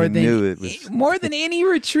more than any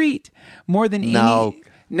retreat, more than any.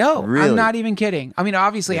 No, really? I'm not even kidding. I mean,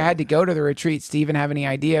 obviously, I had to go to the retreats to even have any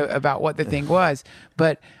idea about what the thing was.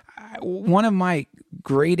 But one of my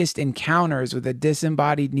greatest encounters with a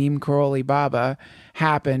disembodied Neem Karoli Baba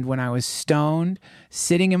happened when I was stoned,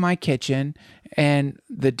 sitting in my kitchen, and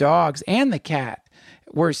the dogs and the cat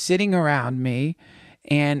were sitting around me,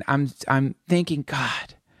 and I'm thinking,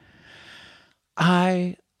 God,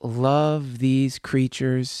 I love these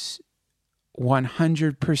creatures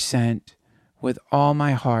 100% with all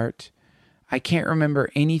my heart. I can't remember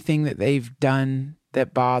anything that they've done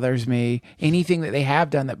that bothers me. Anything that they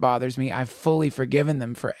have done that bothers me, I've fully forgiven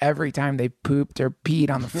them for every time they pooped or peed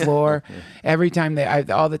on the floor. Every time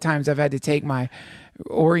all the times I've had to take my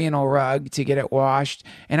Oriental rug to get it washed.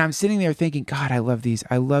 And I'm sitting there thinking, God, I love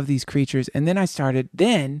these creatures. And then I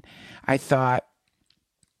thought,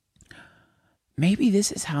 maybe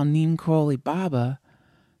this is how Neem Karoli Baba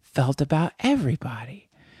felt about everybody.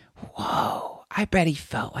 Whoa, I bet he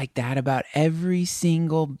felt like that about every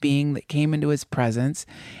single being that came into his presence.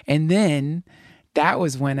 And then that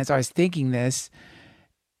was when, as I was thinking this,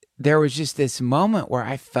 there was just this moment where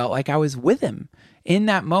I felt like I was with him. In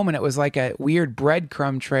that moment, it was like a weird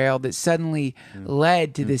breadcrumb trail that suddenly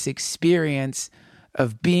led to this experience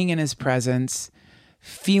of being in his presence,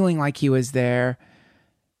 feeling like he was there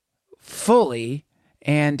fully.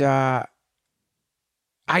 And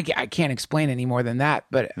I can't explain any more than that,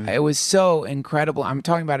 but it was so incredible. I'm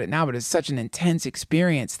talking about it now, but it's such an intense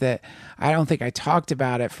experience that I don't think I talked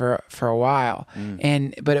about it for a while.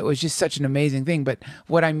 But it was just such an amazing thing. But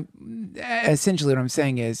what I'm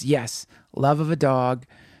saying is, yes, love of a dog,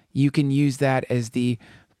 you can use that as the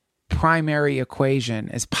primary equation,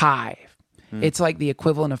 as pi. It's like the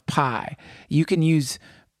equivalent of pi. You can use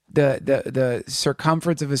the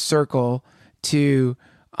circumference of a circle to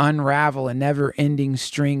unravel a never-ending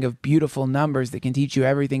string of beautiful numbers that can teach you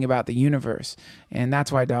everything about the universe. And that's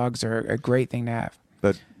why dogs are a great thing to have.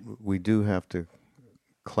 But we do have to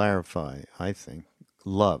clarify, I think,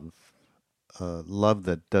 love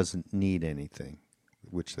that doesn't need anything,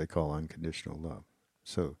 which they call unconditional love.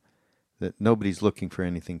 So that nobody's looking for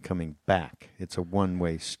anything coming back. It's a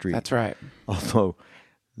one-way street. That's right. Although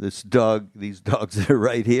these dogs that are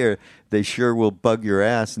right here, they sure will bug your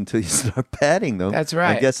ass until you start patting them. That's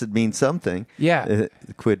right. I guess it means something. Yeah.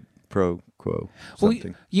 Quid pro quo.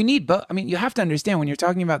 Something. Well, you need both. I mean, you have to understand when you're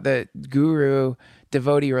talking about the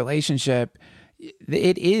guru-devotee relationship,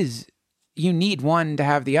 you need one to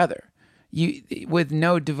have the other. With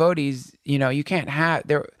no devotees, you can't have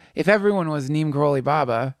there. If everyone was Neem Karoli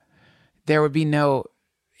Baba, there would be no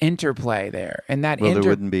interplay there, and that there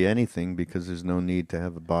wouldn't be anything because there's no need to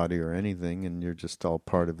have a body or anything, and you're just all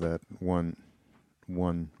part of that one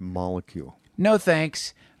molecule. No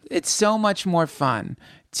thanks. It's so much more fun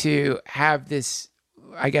to have this.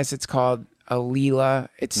 I guess it's called a Leela.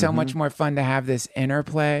 It's so much more fun to have this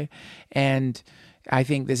interplay, and I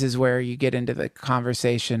think this is where you get into the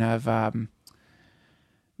conversation of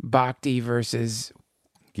bhakti versus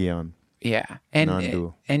Gyan. Yeah. And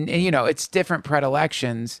it's different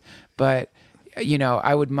predilections, but,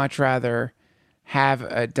 I would much rather have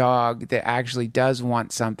a dog that actually does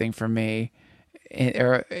want something from me.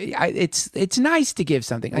 It's nice to give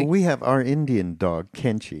something. Well, we have our Indian dog,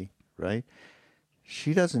 Kenchi, right?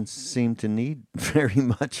 She doesn't seem to need very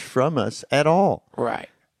much from us at all. Right.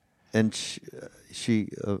 And she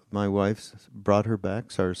my wife brought her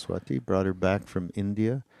back, Saraswati, brought her back from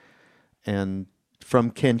India, and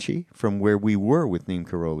from Kenchi, from where we were with Neem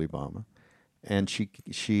Karoli Baba, and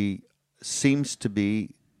she seems to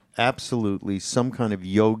be absolutely some kind of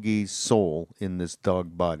yogi soul in this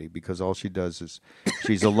dog body, because all she does is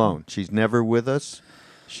she's alone. She's never with us.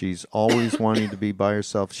 She's always wanting to be by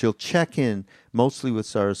herself. She'll check in mostly with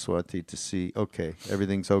Saraswati to see, okay,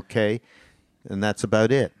 everything's okay, and that's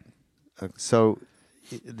about it. So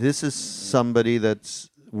this is somebody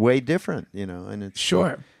that's way different, and it's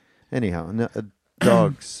sure. Anyhow,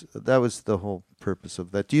 dogs. That was the whole purpose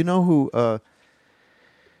of that. Do you know who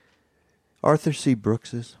Arthur C.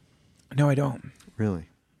 Brooks is? No, I don't. Really?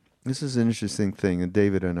 This is an interesting thing, and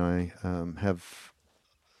David and I have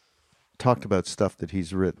talked about stuff that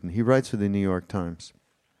he's written. He writes for the New York Times.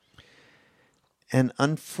 And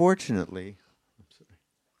unfortunately,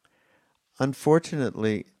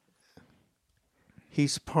 unfortunately,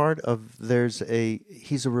 he's part of,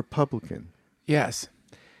 he's a Republican. Yes.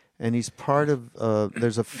 And he's part of,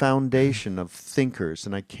 there's a foundation of thinkers,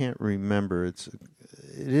 and I can't remember. It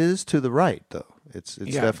is to the right, though. It's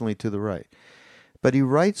definitely to the right. But he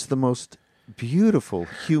writes the most beautiful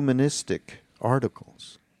humanistic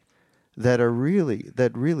articles that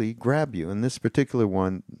really grab you. And this particular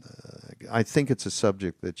one, I think it's a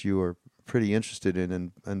subject that you are pretty interested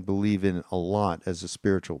in and believe in a lot as a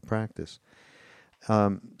spiritual practice.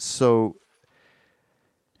 So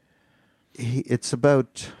it's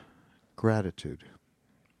about gratitude,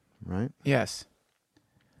 right? Yes.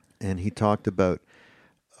 And he talked about,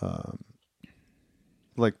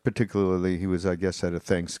 like particularly, he was, I guess, at a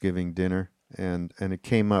Thanksgiving dinner, and it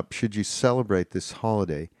came up, should you celebrate this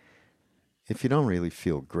holiday if you don't really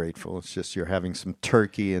feel grateful? It's just you're having some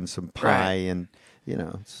turkey and some pie, and, you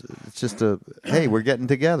know, it's just hey, we're getting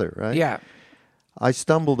together, right? Yeah. I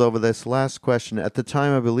stumbled over this last question. At the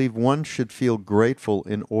time, I believe one should feel grateful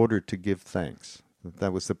in order to give thanks.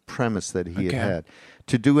 That was the premise that he had.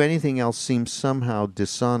 To do anything else seems somehow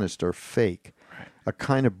dishonest or fake, a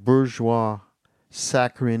kind of bourgeois,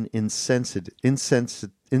 saccharine insincerity,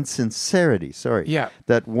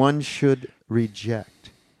 that one should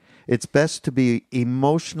reject. It's best to be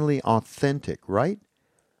emotionally authentic, right?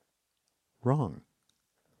 Wrong.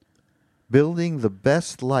 Building the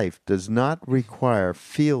best life does not require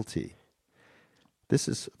fealty. This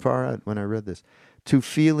is far out when I read this. To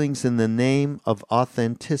feelings in the name of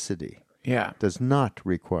authenticity. Yeah. Does not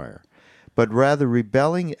require. But rather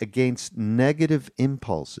rebelling against negative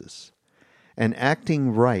impulses and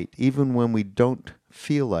acting right even when we don't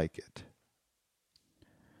feel like it.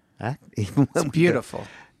 It's beautiful.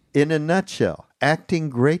 In a nutshell, acting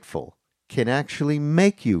grateful can actually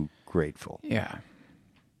make you grateful. Yeah.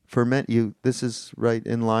 This is right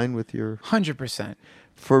in line with your... 100%.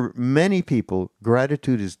 For many people,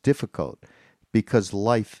 gratitude is difficult because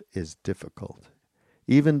life is difficult.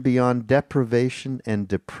 Even beyond deprivation and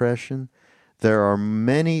depression, there are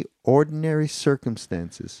many ordinary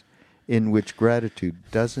circumstances in which gratitude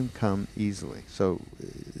doesn't come easily. So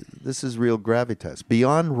this is real gravitas.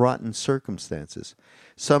 Beyond rotten circumstances,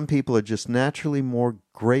 some people are just naturally more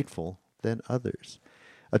grateful than others.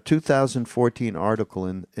 A 2014 article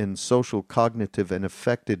in Social Cognitive and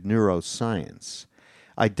Affected Neuroscience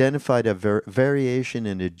identified a variation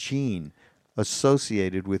in a gene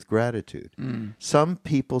associated with gratitude. Some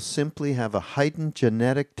people simply have a heightened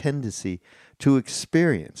genetic tendency to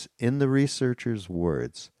experience, in the researchers'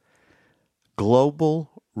 words,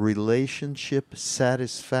 global relationship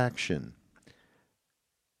satisfaction,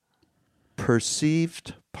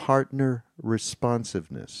 perceived partner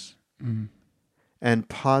responsiveness, and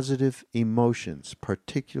positive emotions,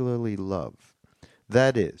 particularly love.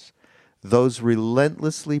 That is, those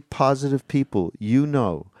relentlessly positive people you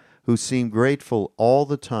know who seem grateful all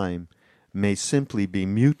the time may simply be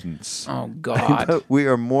mutants. Oh, God. But we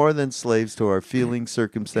are more than slaves to our feelings,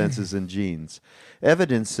 circumstances, and genes.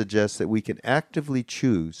 Evidence suggests that we can actively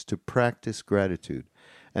choose to practice gratitude,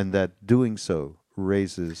 and that doing so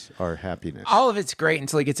raises our happiness. All of it's great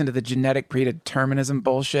until he gets into the genetic predeterminism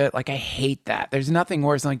bullshit. Like, I hate that. There's nothing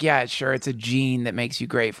worse than, like, yeah, sure, it's a gene that makes you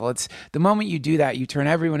grateful. It's the moment you do that, you turn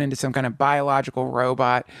everyone into some kind of biological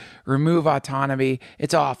robot, remove autonomy.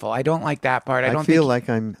 It's awful. I don't like that part. I feel like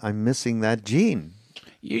I'm missing that gene.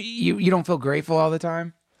 You don't feel grateful all the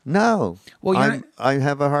time? No. Well, I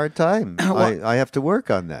have a hard time. I have to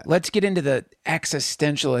work on that. Let's get into the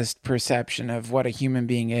existentialist perception of what a human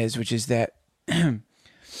being is, which is that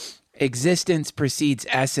existence precedes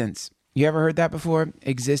essence. You ever heard that before?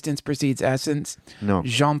 Existence precedes essence? No.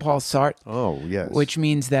 Jean-Paul Sartre. Oh, yes. Which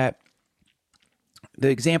means that the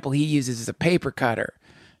example he uses is a paper cutter.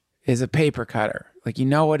 Like, you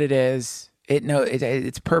know what it is.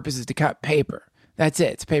 Its purpose is to cut paper. That's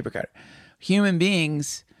it. It's a paper cutter. Human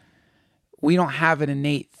beings, we don't have an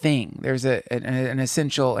innate thing. There's an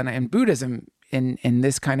essential, and Buddhism in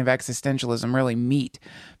this kind of existentialism really meet,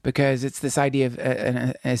 because it's this idea of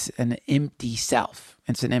an empty self.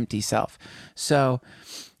 It's an empty self. So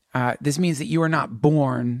this means that you are not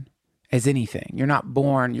born as anything. You're not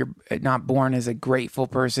born as a grateful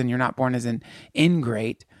person. You're not born as an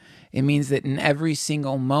ingrate. It means that in every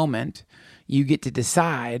single moment, you get to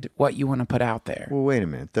decide what you want to put out there. Well, wait a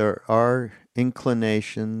minute. There are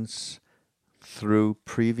inclinations through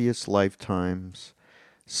previous lifetimes,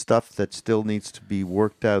 stuff that still needs to be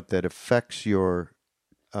worked out that affects your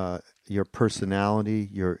personality,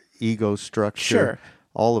 your ego structure, sure,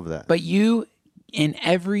 all of that. But you, in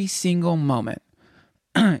every single moment,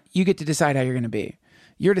 you get to decide how you're going to be.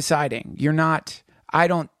 You're deciding. You're not. I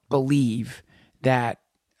don't believe that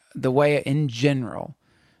the way in general,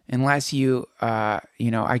 unless you, I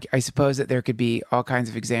suppose that there could be all kinds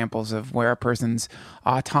of examples of where a person's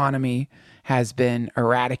autonomy has been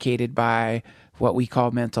eradicated by what we call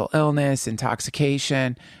mental illness,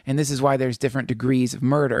 intoxication, and this is why there's different degrees of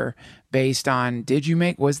murder based on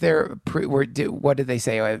what did they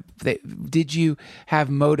say? Did you have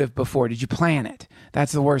motive before? Did you plan it?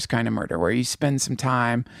 That's the worst kind of murder, where you spend some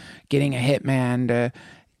time getting a hitman to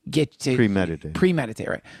get to premeditate,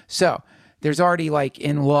 right? So there's already, like,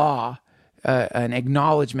 in law, an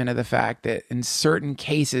acknowledgement of the fact that in certain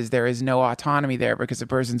cases there is no autonomy there because the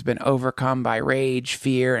person's been overcome by rage,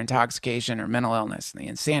 fear, intoxication, or mental illness, the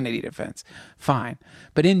insanity defense. Fine.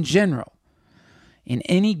 But in general, in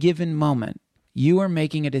any given moment, you are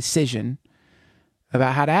making a decision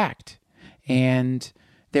about how to act. And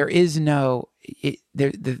there is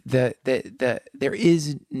there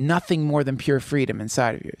is nothing more than pure freedom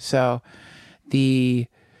inside of you. So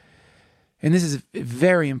and this is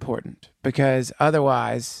very important, because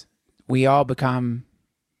otherwise we all become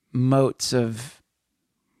motes of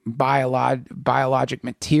biologic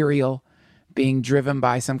material being driven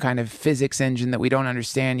by some kind of physics engine that we don't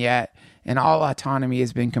understand yet, and all autonomy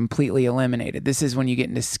has been completely eliminated. This is when you get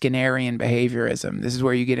into Skinnerian behaviorism. This is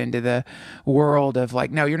where you get into the world of, like,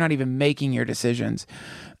 no, you're not even making your decisions.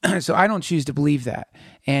 So I don't choose to believe that.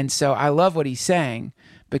 And so I love what he's saying,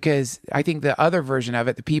 because I think the other version of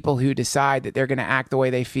it, the people who decide that they're going to act the way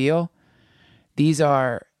they feel, these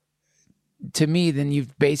are, to me, then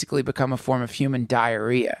you've basically become a form of human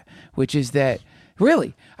diarrhea, which is that,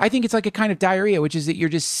 really, I think it's like a kind of diarrhea, which is that you're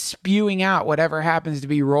just spewing out whatever happens to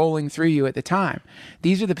be rolling through you at the time.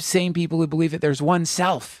 These are the same people who believe that there's one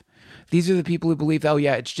self. These are the people who believe, oh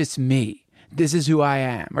yeah, it's just me. This is who I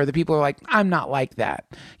am. Or the people are like, I'm not like that.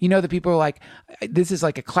 You know, the people are like, this is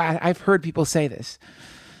like a class. I've heard people say this.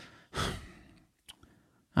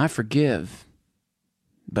 I forgive,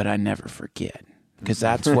 but I never forget, because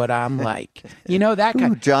that's what I'm like. You know, that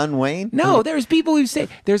kind. Ooh, John Wayne? No, there's people who say,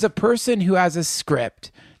 there's a person who has a script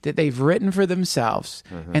that they've written for themselves,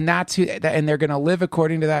 and that's who, and they're going to live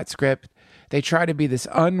according to that script. They try to be this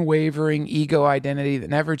unwavering ego identity that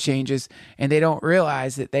never changes, and they don't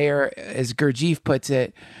realize that they are, as Gurdjieff puts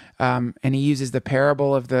it, and he uses the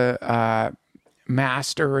parable of the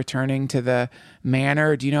master returning to the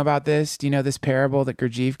manor. Do you know about this? Do you know this parable that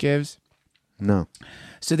Gurdjieff gives? No.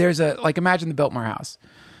 So there's imagine the Biltmore House.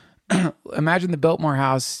 Imagine the Biltmore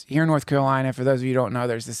House here in North Carolina. For those of you who don't know,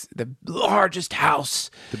 there's the largest house.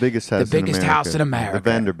 The biggest house in America. The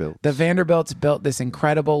Vanderbilt. The Vanderbilts built this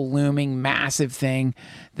incredible, looming, massive thing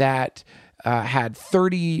that had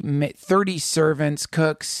 30 servants,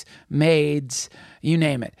 cooks, maids, you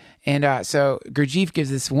name it. And so Gurdjieff gives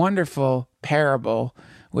this wonderful parable,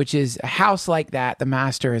 which is a house like that, the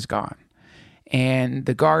master is gone. And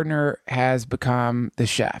the gardener has become the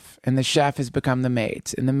chef, and the chef has become the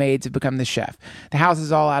maids, and the maids have become the chef. The house is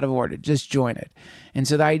all out of order, disjointed. And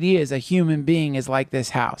so the idea is a human being is like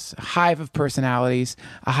this house, a hive of personalities,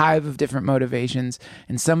 a hive of different motivations,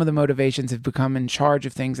 and some of the motivations have become in charge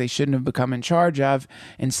of things they shouldn't have become in charge of,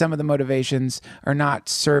 and some of the motivations are not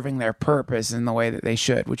serving their purpose in the way that they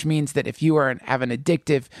should, which means that if you have an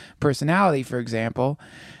addictive personality, for example,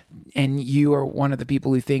 and you are one of the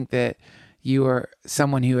people who think that you are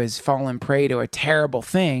someone who has fallen prey to a terrible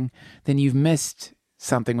thing, then you've missed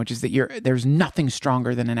something, which is that there's nothing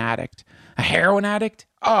stronger than an addict. A heroin addict?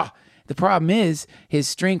 The problem is his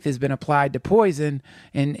strength has been applied to poison,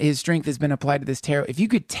 and his strength has been applied to this terror. If you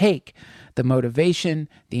could take the motivation,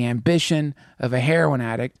 the ambition of a heroin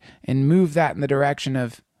addict and move that in the direction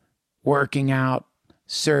of working out,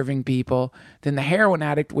 serving people, then the heroin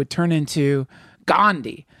addict would turn into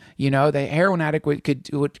Gandhi. You know, the heroin addict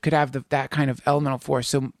could have that kind of elemental force.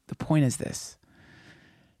 So the point is this: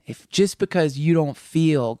 if just because you don't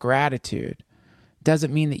feel gratitude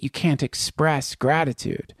doesn't mean that you can't express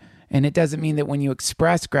gratitude. And it doesn't mean that when you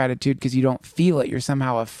express gratitude because you don't feel it, you're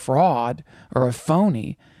somehow a fraud or a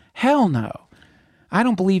phony. Hell no. I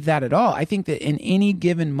don't believe that at all. I think that in any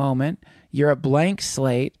given moment, you're a blank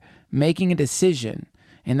slate making a decision.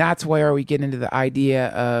 And that's where we get into the idea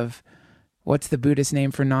of, what's the Buddhist name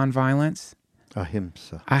for nonviolence?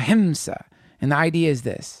 Ahimsa. Ahimsa. And the idea is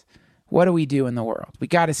this: what do we do in the world? We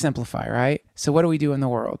got to simplify, right? So what do we do in the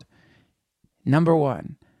world? Number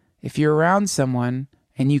one, if you're around someone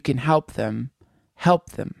and you can help them,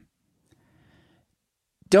 help them.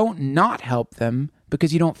 Don't not help them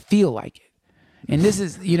because you don't feel like it. And this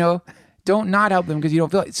is, don't not help them because you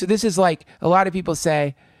don't feel it. So this is like, a lot of people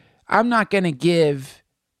say, I'm not going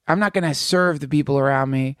to serve the people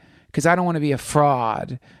around me because I don't want to be a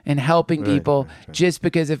fraud and helping people just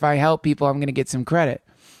because if I help people, I'm going to get some credit.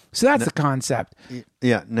 So that's the concept.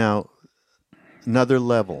 Yeah. Now, another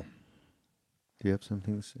level. Do you have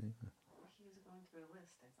something to say?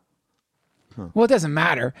 Well, it doesn't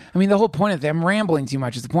matter. I mean, the whole point of it, I'm rambling too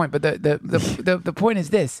much is the point, but the point is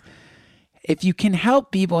this. If you can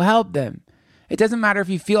help people, help them. It doesn't matter if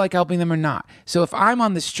you feel like helping them or not. So if I'm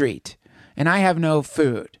on the street and I have no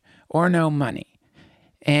food or no money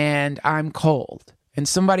and I'm cold and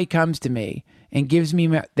somebody comes to me and gives me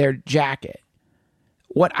their jacket,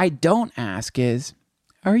 what I don't ask is,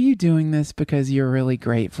 are you doing this because you're really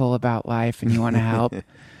grateful about life and you want to help?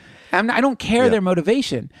 I don't care their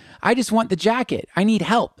motivation. I just want the jacket. I need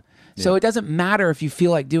help. So it doesn't matter if you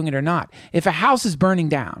feel like doing it or not. If a house is burning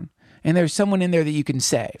down and there's someone in there that you can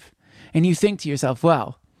save, and you think to yourself,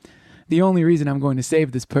 well, the only reason I'm going to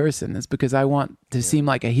save this person is because I want to seem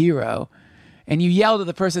like a hero, and you yell to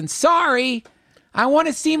the person, sorry, I want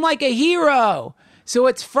to seem like a hero. So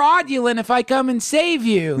it's fraudulent if I come and save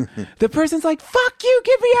you. The person's like, fuck you,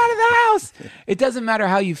 get me out of the house. It doesn't matter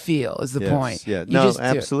how you feel is the point. Yeah, You no, just do it.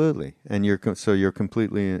 absolutely. And you're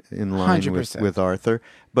completely in line 100%. with Arthur.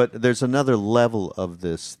 But there's another level of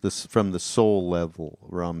this from the soul level,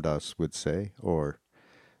 Ram Dass would say, or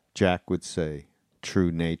Jack would say,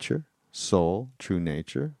 true nature, soul, true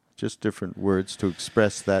nature. Just different words to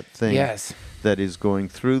express that thing that is going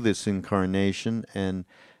through this incarnation and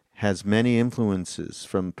has many influences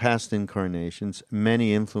from past incarnations,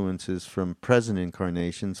 many influences from present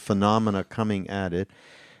incarnations, phenomena coming at it.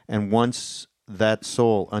 And once that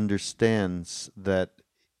soul understands that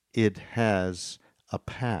it has a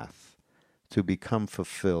path to become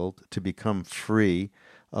fulfilled, to become free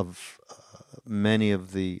of many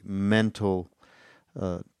of the mental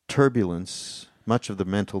turbulence, much of the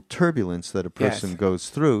mental turbulence that a person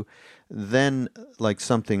goes through, then like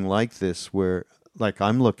something like this where like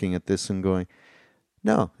I'm looking at this and going,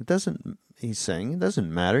 no, it doesn't. He's saying it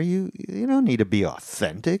doesn't matter. You don't need to be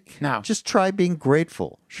authentic. No, just try being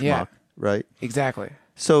grateful, schmuck. Right? Exactly.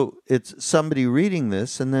 So it's somebody reading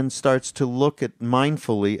this and then starts to look at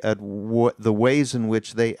mindfully at the ways in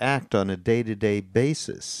which they act on a day-to-day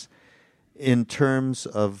basis in terms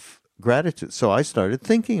of gratitude. So I started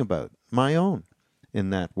thinking about my own in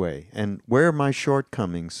that way, and where are my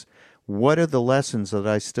shortcomings? What are the lessons that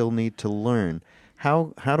I still need to learn?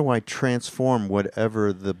 How do I transform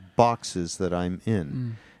whatever the boxes that I'm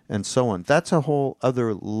in, and so on? That's a whole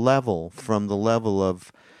other level from the level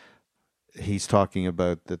of he's talking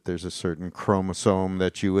about that there's a certain chromosome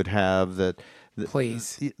that you would have that.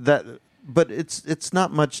 But it's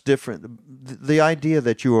not much different. The idea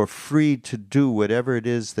that you are free to do whatever it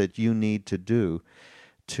is that you need to do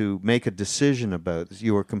to make a decision about,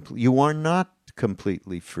 you are not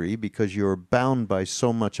completely free because you're bound by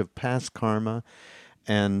so much of past karma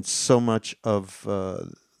and so much of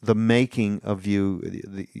the making of you,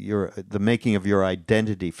 the making of your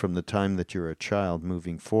identity from the time that you're a child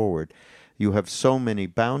moving forward. You have so many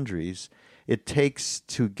boundaries. It takes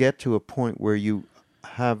to get to a point where you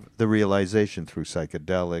have the realization through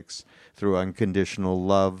psychedelics, through unconditional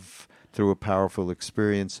love, through a powerful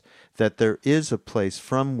experience, that there is a place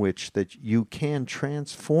from which that you can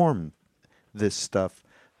transform this stuff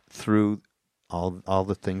through all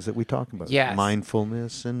the things that we talk about. Yes.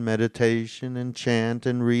 Mindfulness and meditation and chant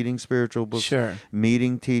and reading spiritual books, Sure.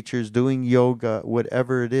 meeting teachers, doing yoga,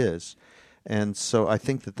 whatever it is. And so I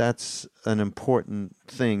think that that's an important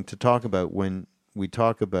thing to talk about when we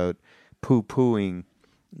talk about poo-pooing,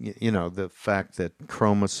 the fact that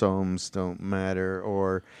chromosomes don't matter,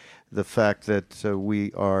 or the fact that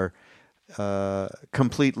we are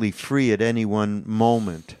completely free at any one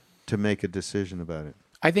moment to make a decision about it.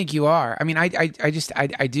 I think you are. I mean, I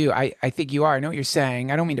do. I think you are. I know what you're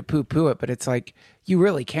saying. I don't mean to poo-poo it, but it's like you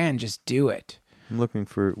really can just do it. I'm looking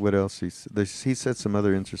for what else he said. Some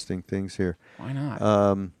other interesting things here. Why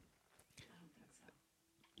not?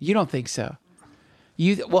 You don't think so?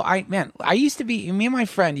 I used to be. Me and my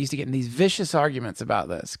friend used to get in these vicious arguments about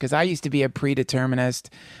this because I used to be a predeterminist,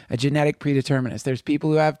 a genetic predeterminist. There's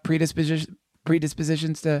people who have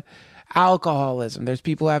predispositions to alcoholism. There's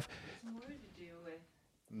people who have.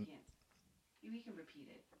 You can repeat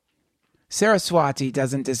it. Saraswati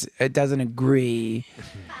doesn't agree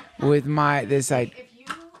with this. If you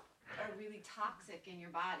are really toxic in your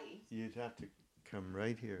body, you'd have to come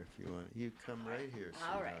right here if you want. You come right here,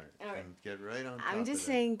 sweetheart, all right. and get right on top I'm just of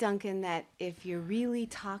saying, Duncan, that if you're really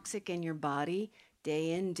toxic in your body,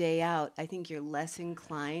 day in, day out, I think you're less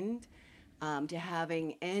inclined to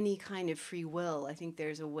having any kind of free will. I think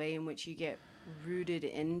there's a way in which you get rooted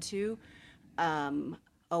into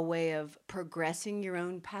a way of progressing your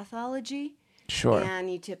own pathology. Sure.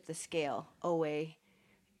 And you tip the scale away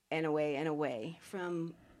and away and away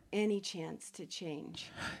from any chance to change.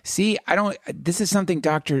 See, this is something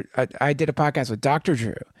I did a podcast with Dr.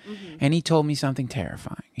 Drew, and he told me something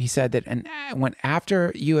terrifying. He said that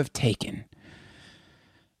after you have taken,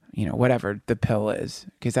 whatever the pill is,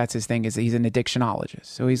 because that's his thing, is he's an addictionologist.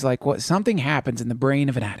 So he's like, something happens in the brain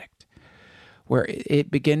of an addict where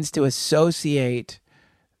it begins to associate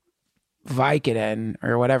Vicodin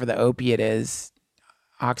or whatever the opiate is,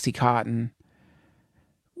 Oxycontin,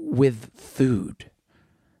 with food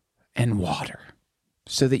and water,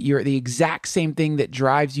 so that you're the exact same thing that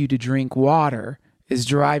drives you to drink water is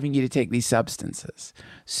driving you to take these substances.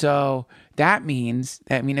 So that means,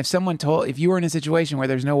 if you were in a situation where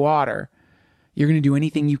there's no water, you're going to do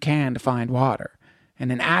anything you can to find water. And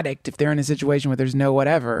an addict, if they're in a situation where there's no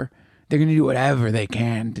whatever, they're going to do whatever they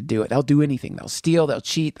can to do it. They'll do anything. They'll steal, they'll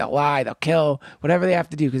cheat, they'll lie, they'll kill, whatever they have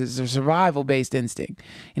to do, because it's a survival-based instinct.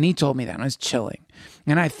 And he told me that, and I was chilling.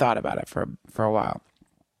 And I thought about it for a while.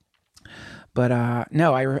 But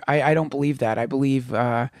no, I don't believe that. I believe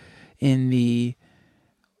in the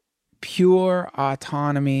pure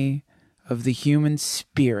autonomy of the human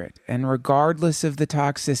spirit, and regardless of the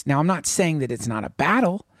toxicity. Now, I'm not saying that it's not a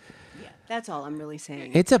battle. Yeah, that's all I'm really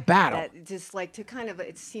saying. It's a battle. That just like to kind of,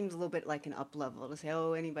 it seems a little bit like an up level to say,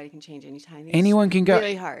 oh, anybody can change anytime. Anyone can go.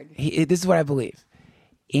 Really hard. This is what I believe.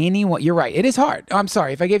 You're right. It is hard. Oh, I'm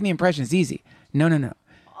sorry if I gave the impression it's easy. No.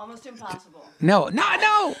 Almost impossible. No.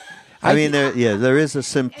 I mean, there is a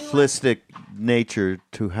simplistic nature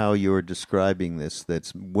to how you're describing this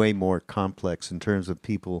that's way more complex in terms of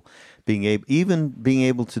people being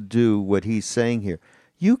able to do what he's saying here.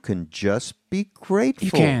 You can just be grateful.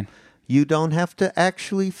 You can. You don't have to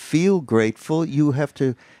actually feel grateful. You have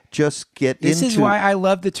to just get into... This is why I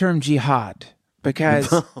love the term jihad,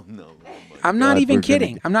 because I'm not even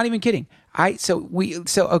kidding. I'm not even kidding.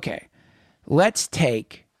 Okay. Let's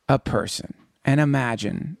take a person and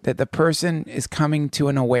imagine that the person is coming to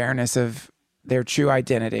an awareness of their true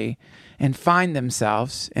identity and find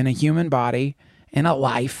themselves in a human body, in a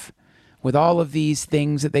life, with all of these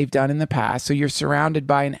things that they've done in the past. So you're surrounded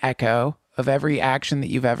by an echo of every action that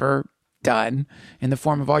you've ever done in the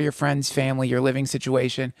form of all your friends, family, your living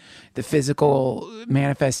situation, the physical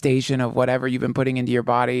manifestation of whatever you've been putting into your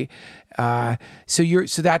body. So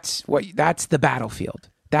that's the battlefield.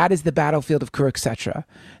 That is the battlefield of Kurukshetra.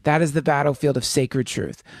 That is the battlefield of sacred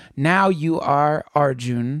truth. Now you are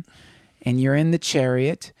Arjun, and you're in the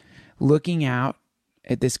chariot looking out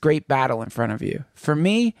at this great battle in front of you. For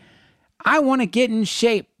me, I want to get in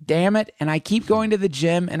shape, damn it. And I keep going to the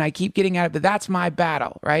gym and I keep getting at it, but that's my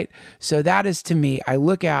battle, right? So that is, to me, I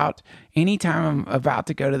look out anytime I'm about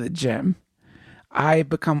to go to the gym. I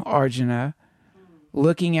become Arjuna,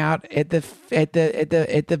 looking out at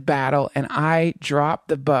the battle, and I drop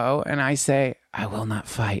the bow and I say, I will not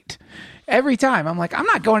fight. Every time I'm like, I'm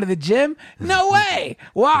not going to the gym. No way.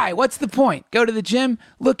 Why? What's the point? Go to the gym.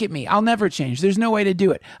 Look at me. I'll never change. There's no way to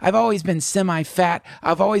do it. I've always been semi-fat.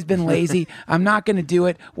 I've always been lazy. I'm not going to do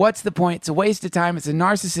it. What's the point? It's a waste of time. It's a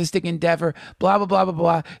narcissistic endeavor. Blah, blah, blah, blah,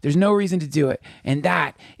 blah. There's no reason to do it. And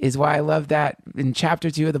that is why I love that in chapter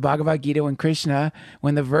 2 of the Bhagavad Gita, when Krishna,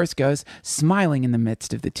 when the verse goes, smiling in the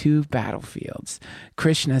midst of the two battlefields,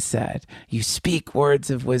 Krishna said, you speak words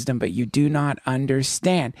of wisdom, but you do not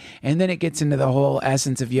understand. And then it gets into the whole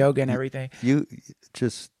essence of yoga and everything. You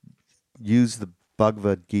just use the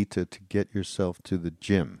Bhagavad Gita to get yourself to the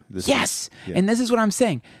gym. And this is what I'm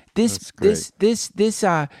saying. This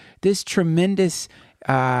tremendous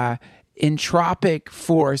entropic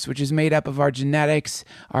force, which is made up of our genetics,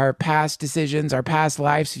 our past decisions, our past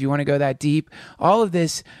lives, if you want to go that deep, all of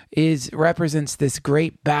this represents this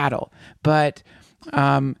great battle. But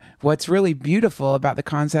what's really beautiful about the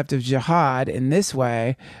concept of jihad in this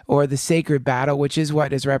way, or the sacred battle, which is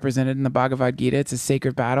what is represented in the Bhagavad Gita, it's a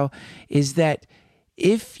sacred battle, is that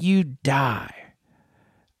if you die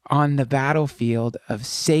on the battlefield of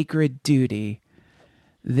sacred duty,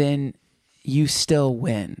 then you still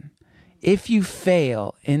win. If you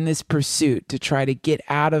fail in this pursuit to try to get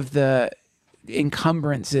out of the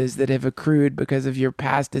encumbrances that have accrued because of your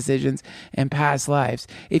past decisions and past lives,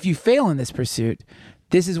 if you fail in this pursuit,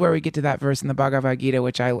 this is where we get to that verse in the Bhagavad Gita,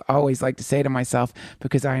 which I always like to say to myself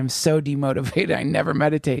because I am so demotivated, I never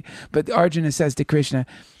meditate. But Arjuna says to Krishna,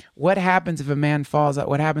 what happens if a man falls out?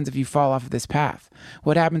 What happens if you fall off of this path?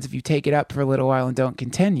 What happens if you take it up for a little while and don't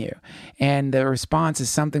continue? And the response is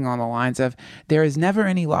something on the lines of, there is never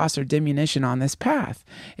any loss or diminution on this path.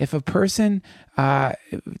 If a person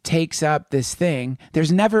takes up this thing,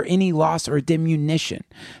 there's never any loss or diminution.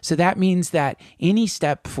 So that means that any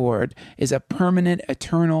step forward is a permanent,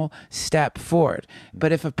 eternal step forward.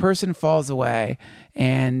 But if a person falls away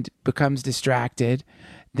and becomes distracted,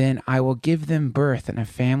 then I will give them birth in a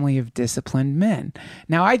family of disciplined men.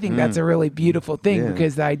 Now, I think that's a really beautiful thing,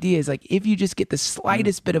 because the idea is like, if you just get the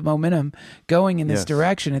slightest bit of momentum going in this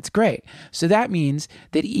direction, it's great. So that means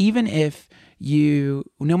that even if you,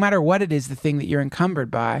 no matter what it is, the thing that you're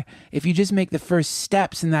encumbered by, if you just make the first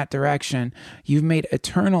steps in that direction, you've made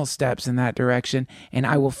eternal steps in that direction. And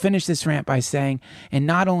I will finish this rant by saying, and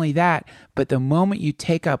not only that, but the moment you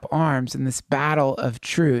take up arms in this battle of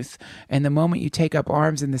truth, and the moment you take up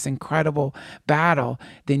arms in this incredible battle,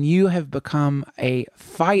 then you have become a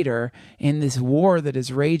fighter in this war that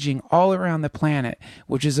is raging all around the planet,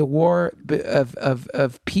 which is a war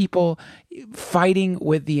of people fighting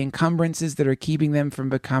with the encumbrances that are keeping them from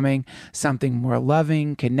becoming something more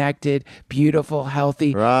loving, connected, beautiful,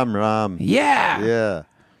 healthy. Ram. Yeah. Yeah.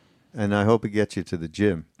 And I hope it gets you to the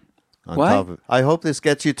gym. What? I hope this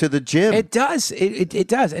gets you to the gym. It does. It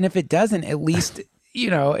does. And if it doesn't, at least,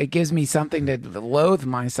 it gives me something to loathe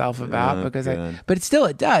myself about, but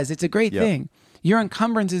it does. It's a great thing. Your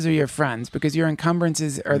encumbrances are your friends, because your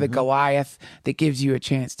encumbrances are the Goliath that gives you a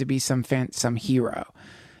chance to be some hero.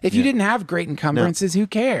 If you didn't have great encumbrances, who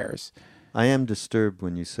cares? I am disturbed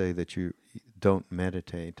when you say that you don't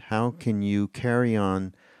meditate. How can you carry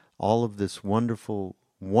on all of this wonderful,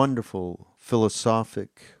 wonderful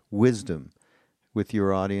philosophic wisdom with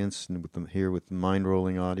your audience and with the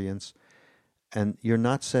mind-rolling audience, and you're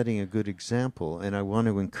not setting a good example? And I want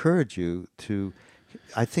to encourage you to,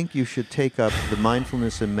 I think you should take up the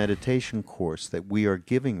mindfulness and meditation course that we are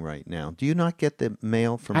giving right now. Do you not get the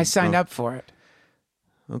mail from... I signed up for it.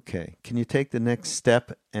 Okay. Can you take the next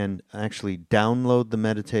step and actually download the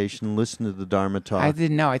meditation, listen to the Dharma talk? I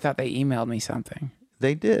didn't know. I thought they emailed me something.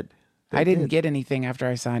 They did. I didn't get anything after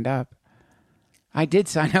I signed up. I did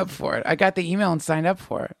sign up for it. I got the email and signed up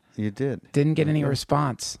for it. You did? Didn't get any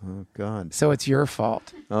response. Oh, God. So it's your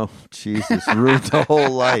fault. Oh, Jesus. Ruined the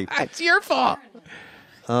whole life. It's your fault.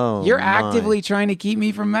 Oh, You're actively trying to keep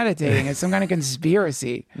me from meditating. It's some kind of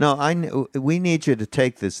conspiracy. No, we need you to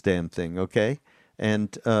take this damn thing, okay?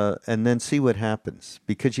 And then see what happens.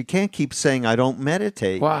 Because you can't keep saying, I don't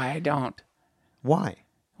meditate. Why? I don't. Why?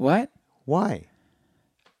 What? Why?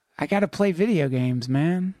 I got to play video games,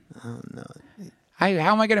 man. Oh, no. How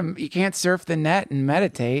am I going to... You can't surf the net and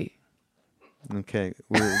meditate. Okay,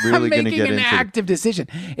 we're really going to get into... I'm making an active decision.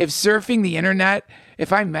 If surfing the internet,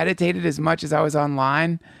 if I meditated as much as I was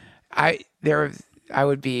online, I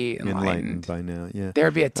would be enlightened by now. Yeah, there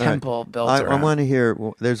would be a temple built around. I want to hear.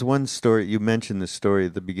 There's one story you mentioned. The story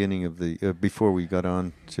at the beginning of the before we got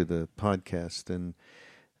on to the podcast, and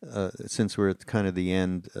since we're at kind of the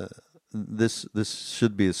end, this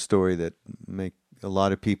should be a story that make a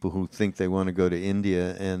lot of people who think they want to go to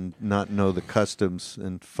India and not know the customs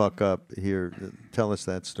and fuck up here. Tell us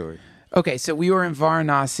that story. Okay, so we were in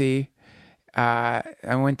Varanasi. I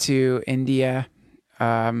went to India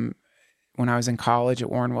when I was in college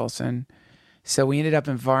at Warren Wilson. So we ended up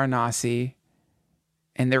in Varanasi.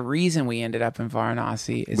 And the reason we ended up in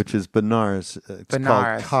Varanasi is... Which is Benares. It's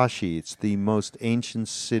called Kashi. It's the most ancient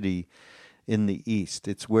city in the East.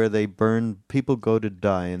 It's where they burn... People go to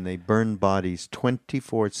die and they burn bodies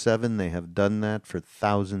 24/7. They have done that for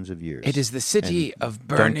thousands of years. It is the city of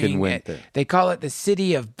burning. Duncan went there. They call it the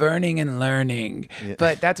city of burning and learning. Yeah.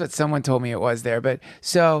 But that's what someone told me it was there. But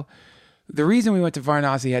so... The reason we went to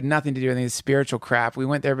Varanasi had nothing to do with any spiritual crap. We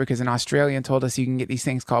went there because an Australian told us you can get these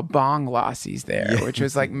things called bong lassis there, which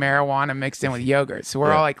was like marijuana mixed in with yogurt. So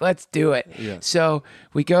we're all like, let's do it. Yeah. So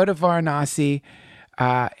we go to Varanasi,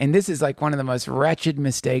 and this is like one of the most wretched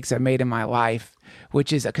mistakes I made in my life,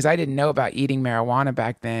 which is because I didn't know about eating marijuana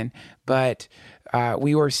back then, but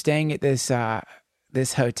we were staying at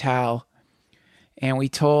this hotel, and we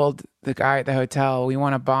told the guy at the hotel, we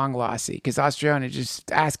want a bong lassi, because Australian,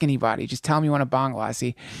 just ask anybody, just tell them you want a bong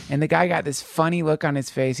lassi. And the guy got this funny look on his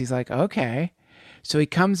face. He's like, okay. So he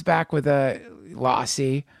comes back with a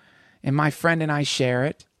lassi, and my friend and I share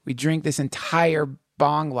it. We drink this entire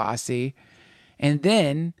bong lassi, and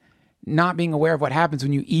then, not being aware of what happens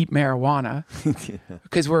when you eat marijuana,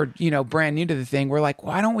 because we're brand new to the thing, we're like,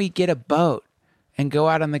 why don't we get a boat and go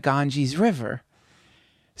out on the Ganges River?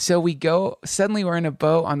 So we go, suddenly we're in a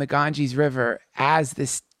boat on the Ganges River as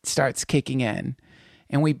this starts kicking in,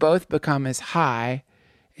 and we both become as high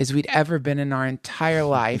as we'd ever been in our entire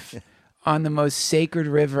life on the most sacred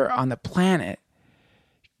river on the planet,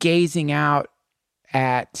 gazing out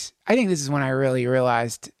at, I think this is when I really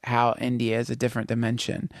realized how India is a different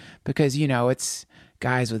dimension, because, you know, it's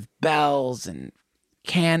guys with bells and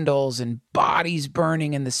candles and bodies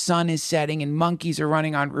burning and the sun is setting and monkeys are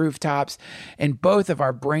running on rooftops and both of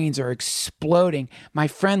our brains are exploding. My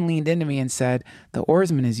friend leaned into me and said, the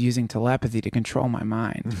oarsman is using telepathy to control my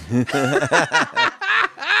mind. We're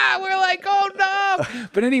like, oh no.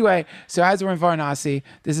 But anyway, so as we're in Varanasi,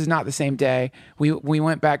 this is not the same day. We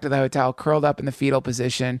went back to the hotel, curled up in the fetal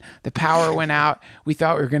position. The power went out. We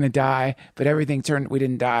thought we were going to die, but everything turned, we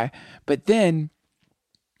didn't die. But then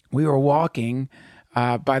we were walking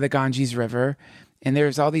by the Ganges River, and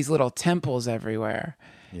there's all these little temples everywhere,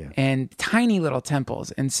 and tiny little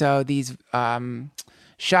temples. And so these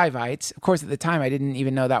Shaivites, of course, at the time, I didn't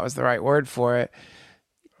even know that was the right word for it,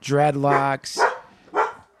 dreadlocks.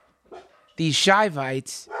 These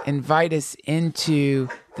Shaivites invite us into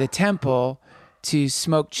the temple to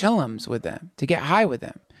smoke chillums with them, to get high with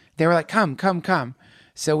them. They were like, come, come, come.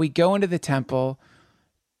 So we go into the temple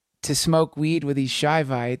to smoke weed with these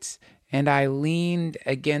Shaivites, and I leaned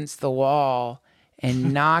against the wall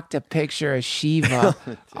and knocked a picture of Shiva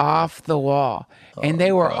off the wall. And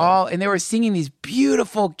they were singing these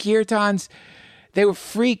beautiful kirtans. They were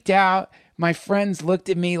freaked out. My friends looked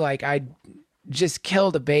at me like I just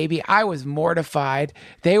killed a baby. I was mortified.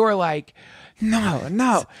 They were like,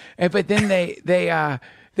 no. But then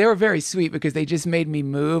they were very sweet because they just made me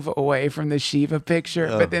move away from the Shiva picture.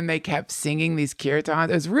 But then they kept singing these kirtans.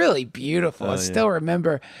 It was really beautiful. I still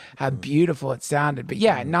remember how beautiful it sounded. But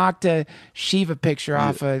yeah, it knocked a Shiva picture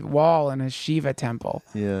off a wall in a Shiva temple.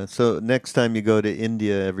 Yeah. So next time you go to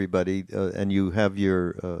India, everybody, and you have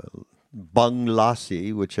your Bang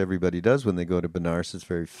Lassi, which everybody does when they go to Benares, it's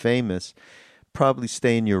very famous. Probably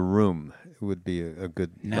stay in your room. It would be a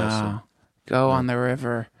good lesson. Go on the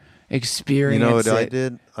river. Experience. You know what it. I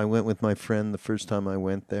did? I went with my friend the first time I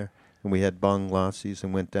went there, and we had Bang Lassis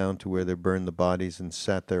and went down to where they burned the bodies and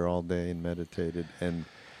sat there all day and meditated. And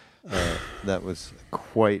that was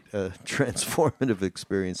quite a transformative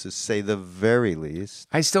experience, to say the very least.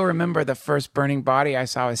 I still remember the first burning body I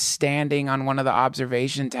saw. I was standing on one of the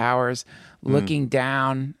observation towers, looking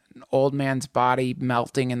down, an old man's body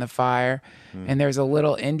melting in the fire. And there's a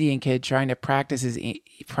little Indian kid trying to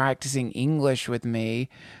practicing English with me.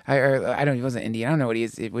 I don't. He wasn't Indian. I don't know what he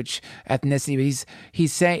is, which ethnicity. But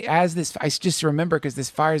he's saying, as this. I just remember because this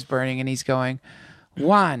fire's burning, and he's going,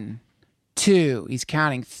 1, 2. He's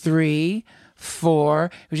counting 3, 4.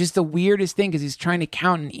 It was just the weirdest thing because he's trying to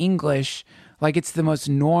count in English like it's the most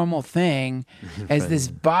normal thing as this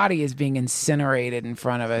body is being incinerated in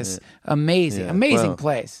front of us. Amazing, amazing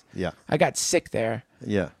place. Yeah. I got sick there.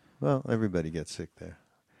 Yeah. Well, everybody gets sick there.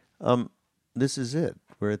 This is it.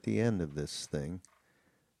 We're at the end of this thing.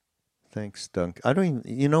 Thanks, Dunk.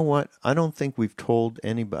 You know what? I don't think we've told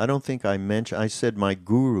anybody. I don't think I said my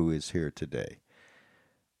guru is here today.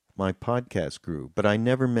 My podcast guru. But I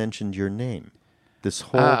never mentioned your name. This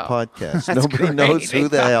whole podcast. Nobody knows who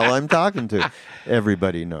the hell I'm talking to.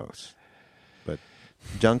 Everybody knows. But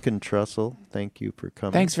Duncan Trussell, thank you for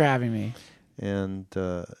coming. Thanks for having me. And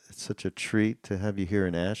it's such a treat to have you here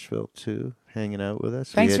in Asheville, too, hanging out with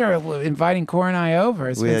us. Thanks for inviting Cor and I over.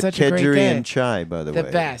 It's been such a great day. We had Kedgeree and chai, by the way.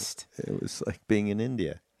 The best. It was like being in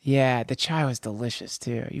India. Yeah, the chai was delicious,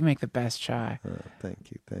 too. You make the best chai. Oh,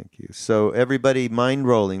 thank you. So, everybody, Mind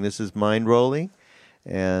Rolling. This is Mind Rolling.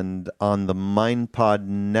 And on the MindPod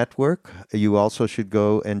network, you also should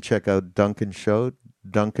go and check out Duncan's show,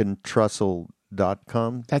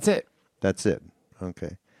 DuncanTrussell.com. That's it. That's it.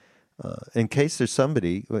 Okay. In case there's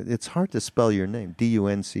somebody, it's hard to spell your name.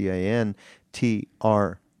 DUNCANTR.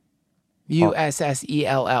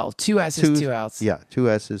 USSELL. 2 S's, 2 L's. Yeah, 2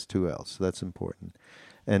 S's, 2 L's. So that's important.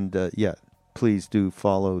 And please do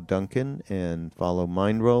follow Duncan and follow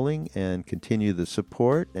Mind Rolling and continue the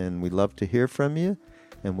support. And we'd love to hear from you.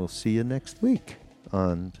 And we'll see you next week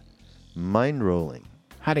on Mind Rolling.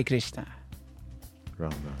 Hare Krishna.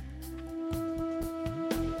 Ram Ram.